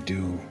 what do they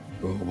do?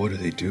 Oh, what do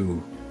they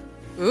do?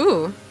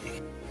 Ooh.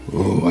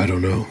 Oh, I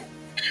don't know.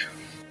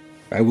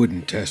 I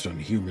wouldn't test on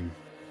human.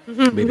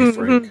 Maybe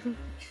Frank.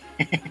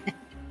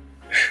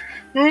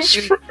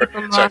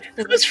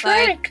 Who's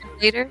Frank?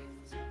 Later?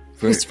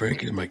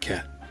 Frank is my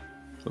cat.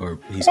 Or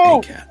he's a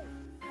cat.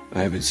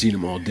 I haven't seen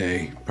him all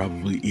day.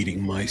 Probably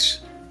eating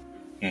mice.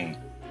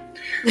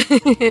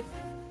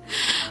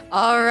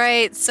 All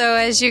right. So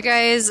as you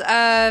guys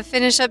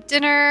finish up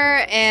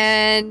dinner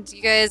and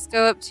you guys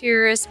go up to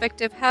your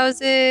respective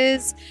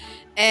houses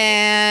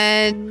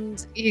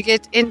and you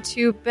get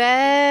into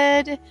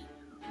bed,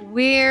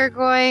 we're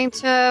going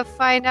to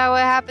find out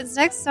what happens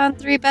next on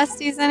Three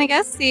Besties and a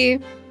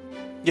Guestie.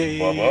 Yay!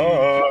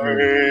 Bye-bye.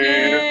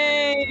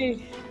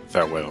 Yay!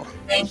 Farewell.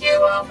 Thank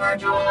you all for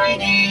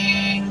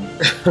joining.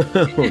 Oh,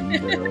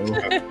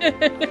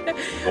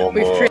 no.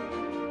 We've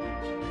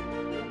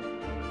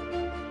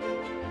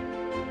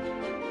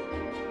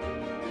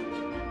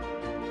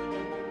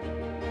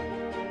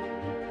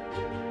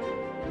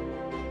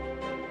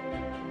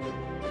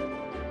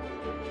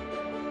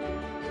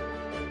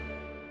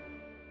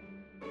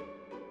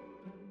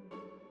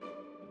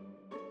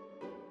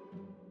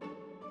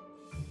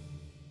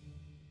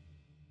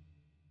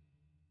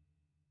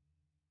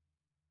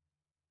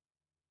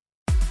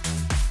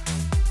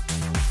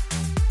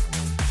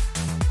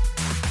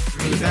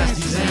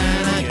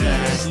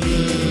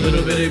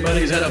silly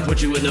buddies that'll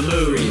put you in the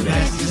mood. Three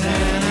besties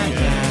and a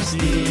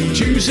guestie.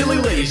 Two silly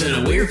ladies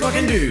and a weird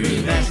fucking dude.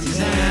 Three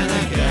besties and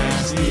a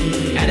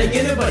guestie. And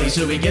again a buddy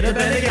so we get a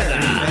bed together.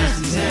 Three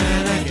besties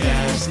and a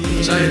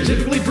guestie.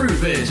 Scientifically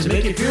proven to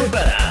make you feel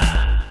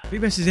better. Three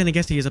Besties and a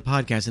Guestie is a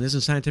podcast and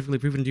isn't scientifically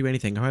proven to do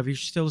anything. However, you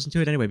should still listen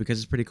to it anyway because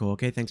it's pretty cool.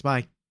 Okay, thanks,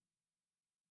 bye.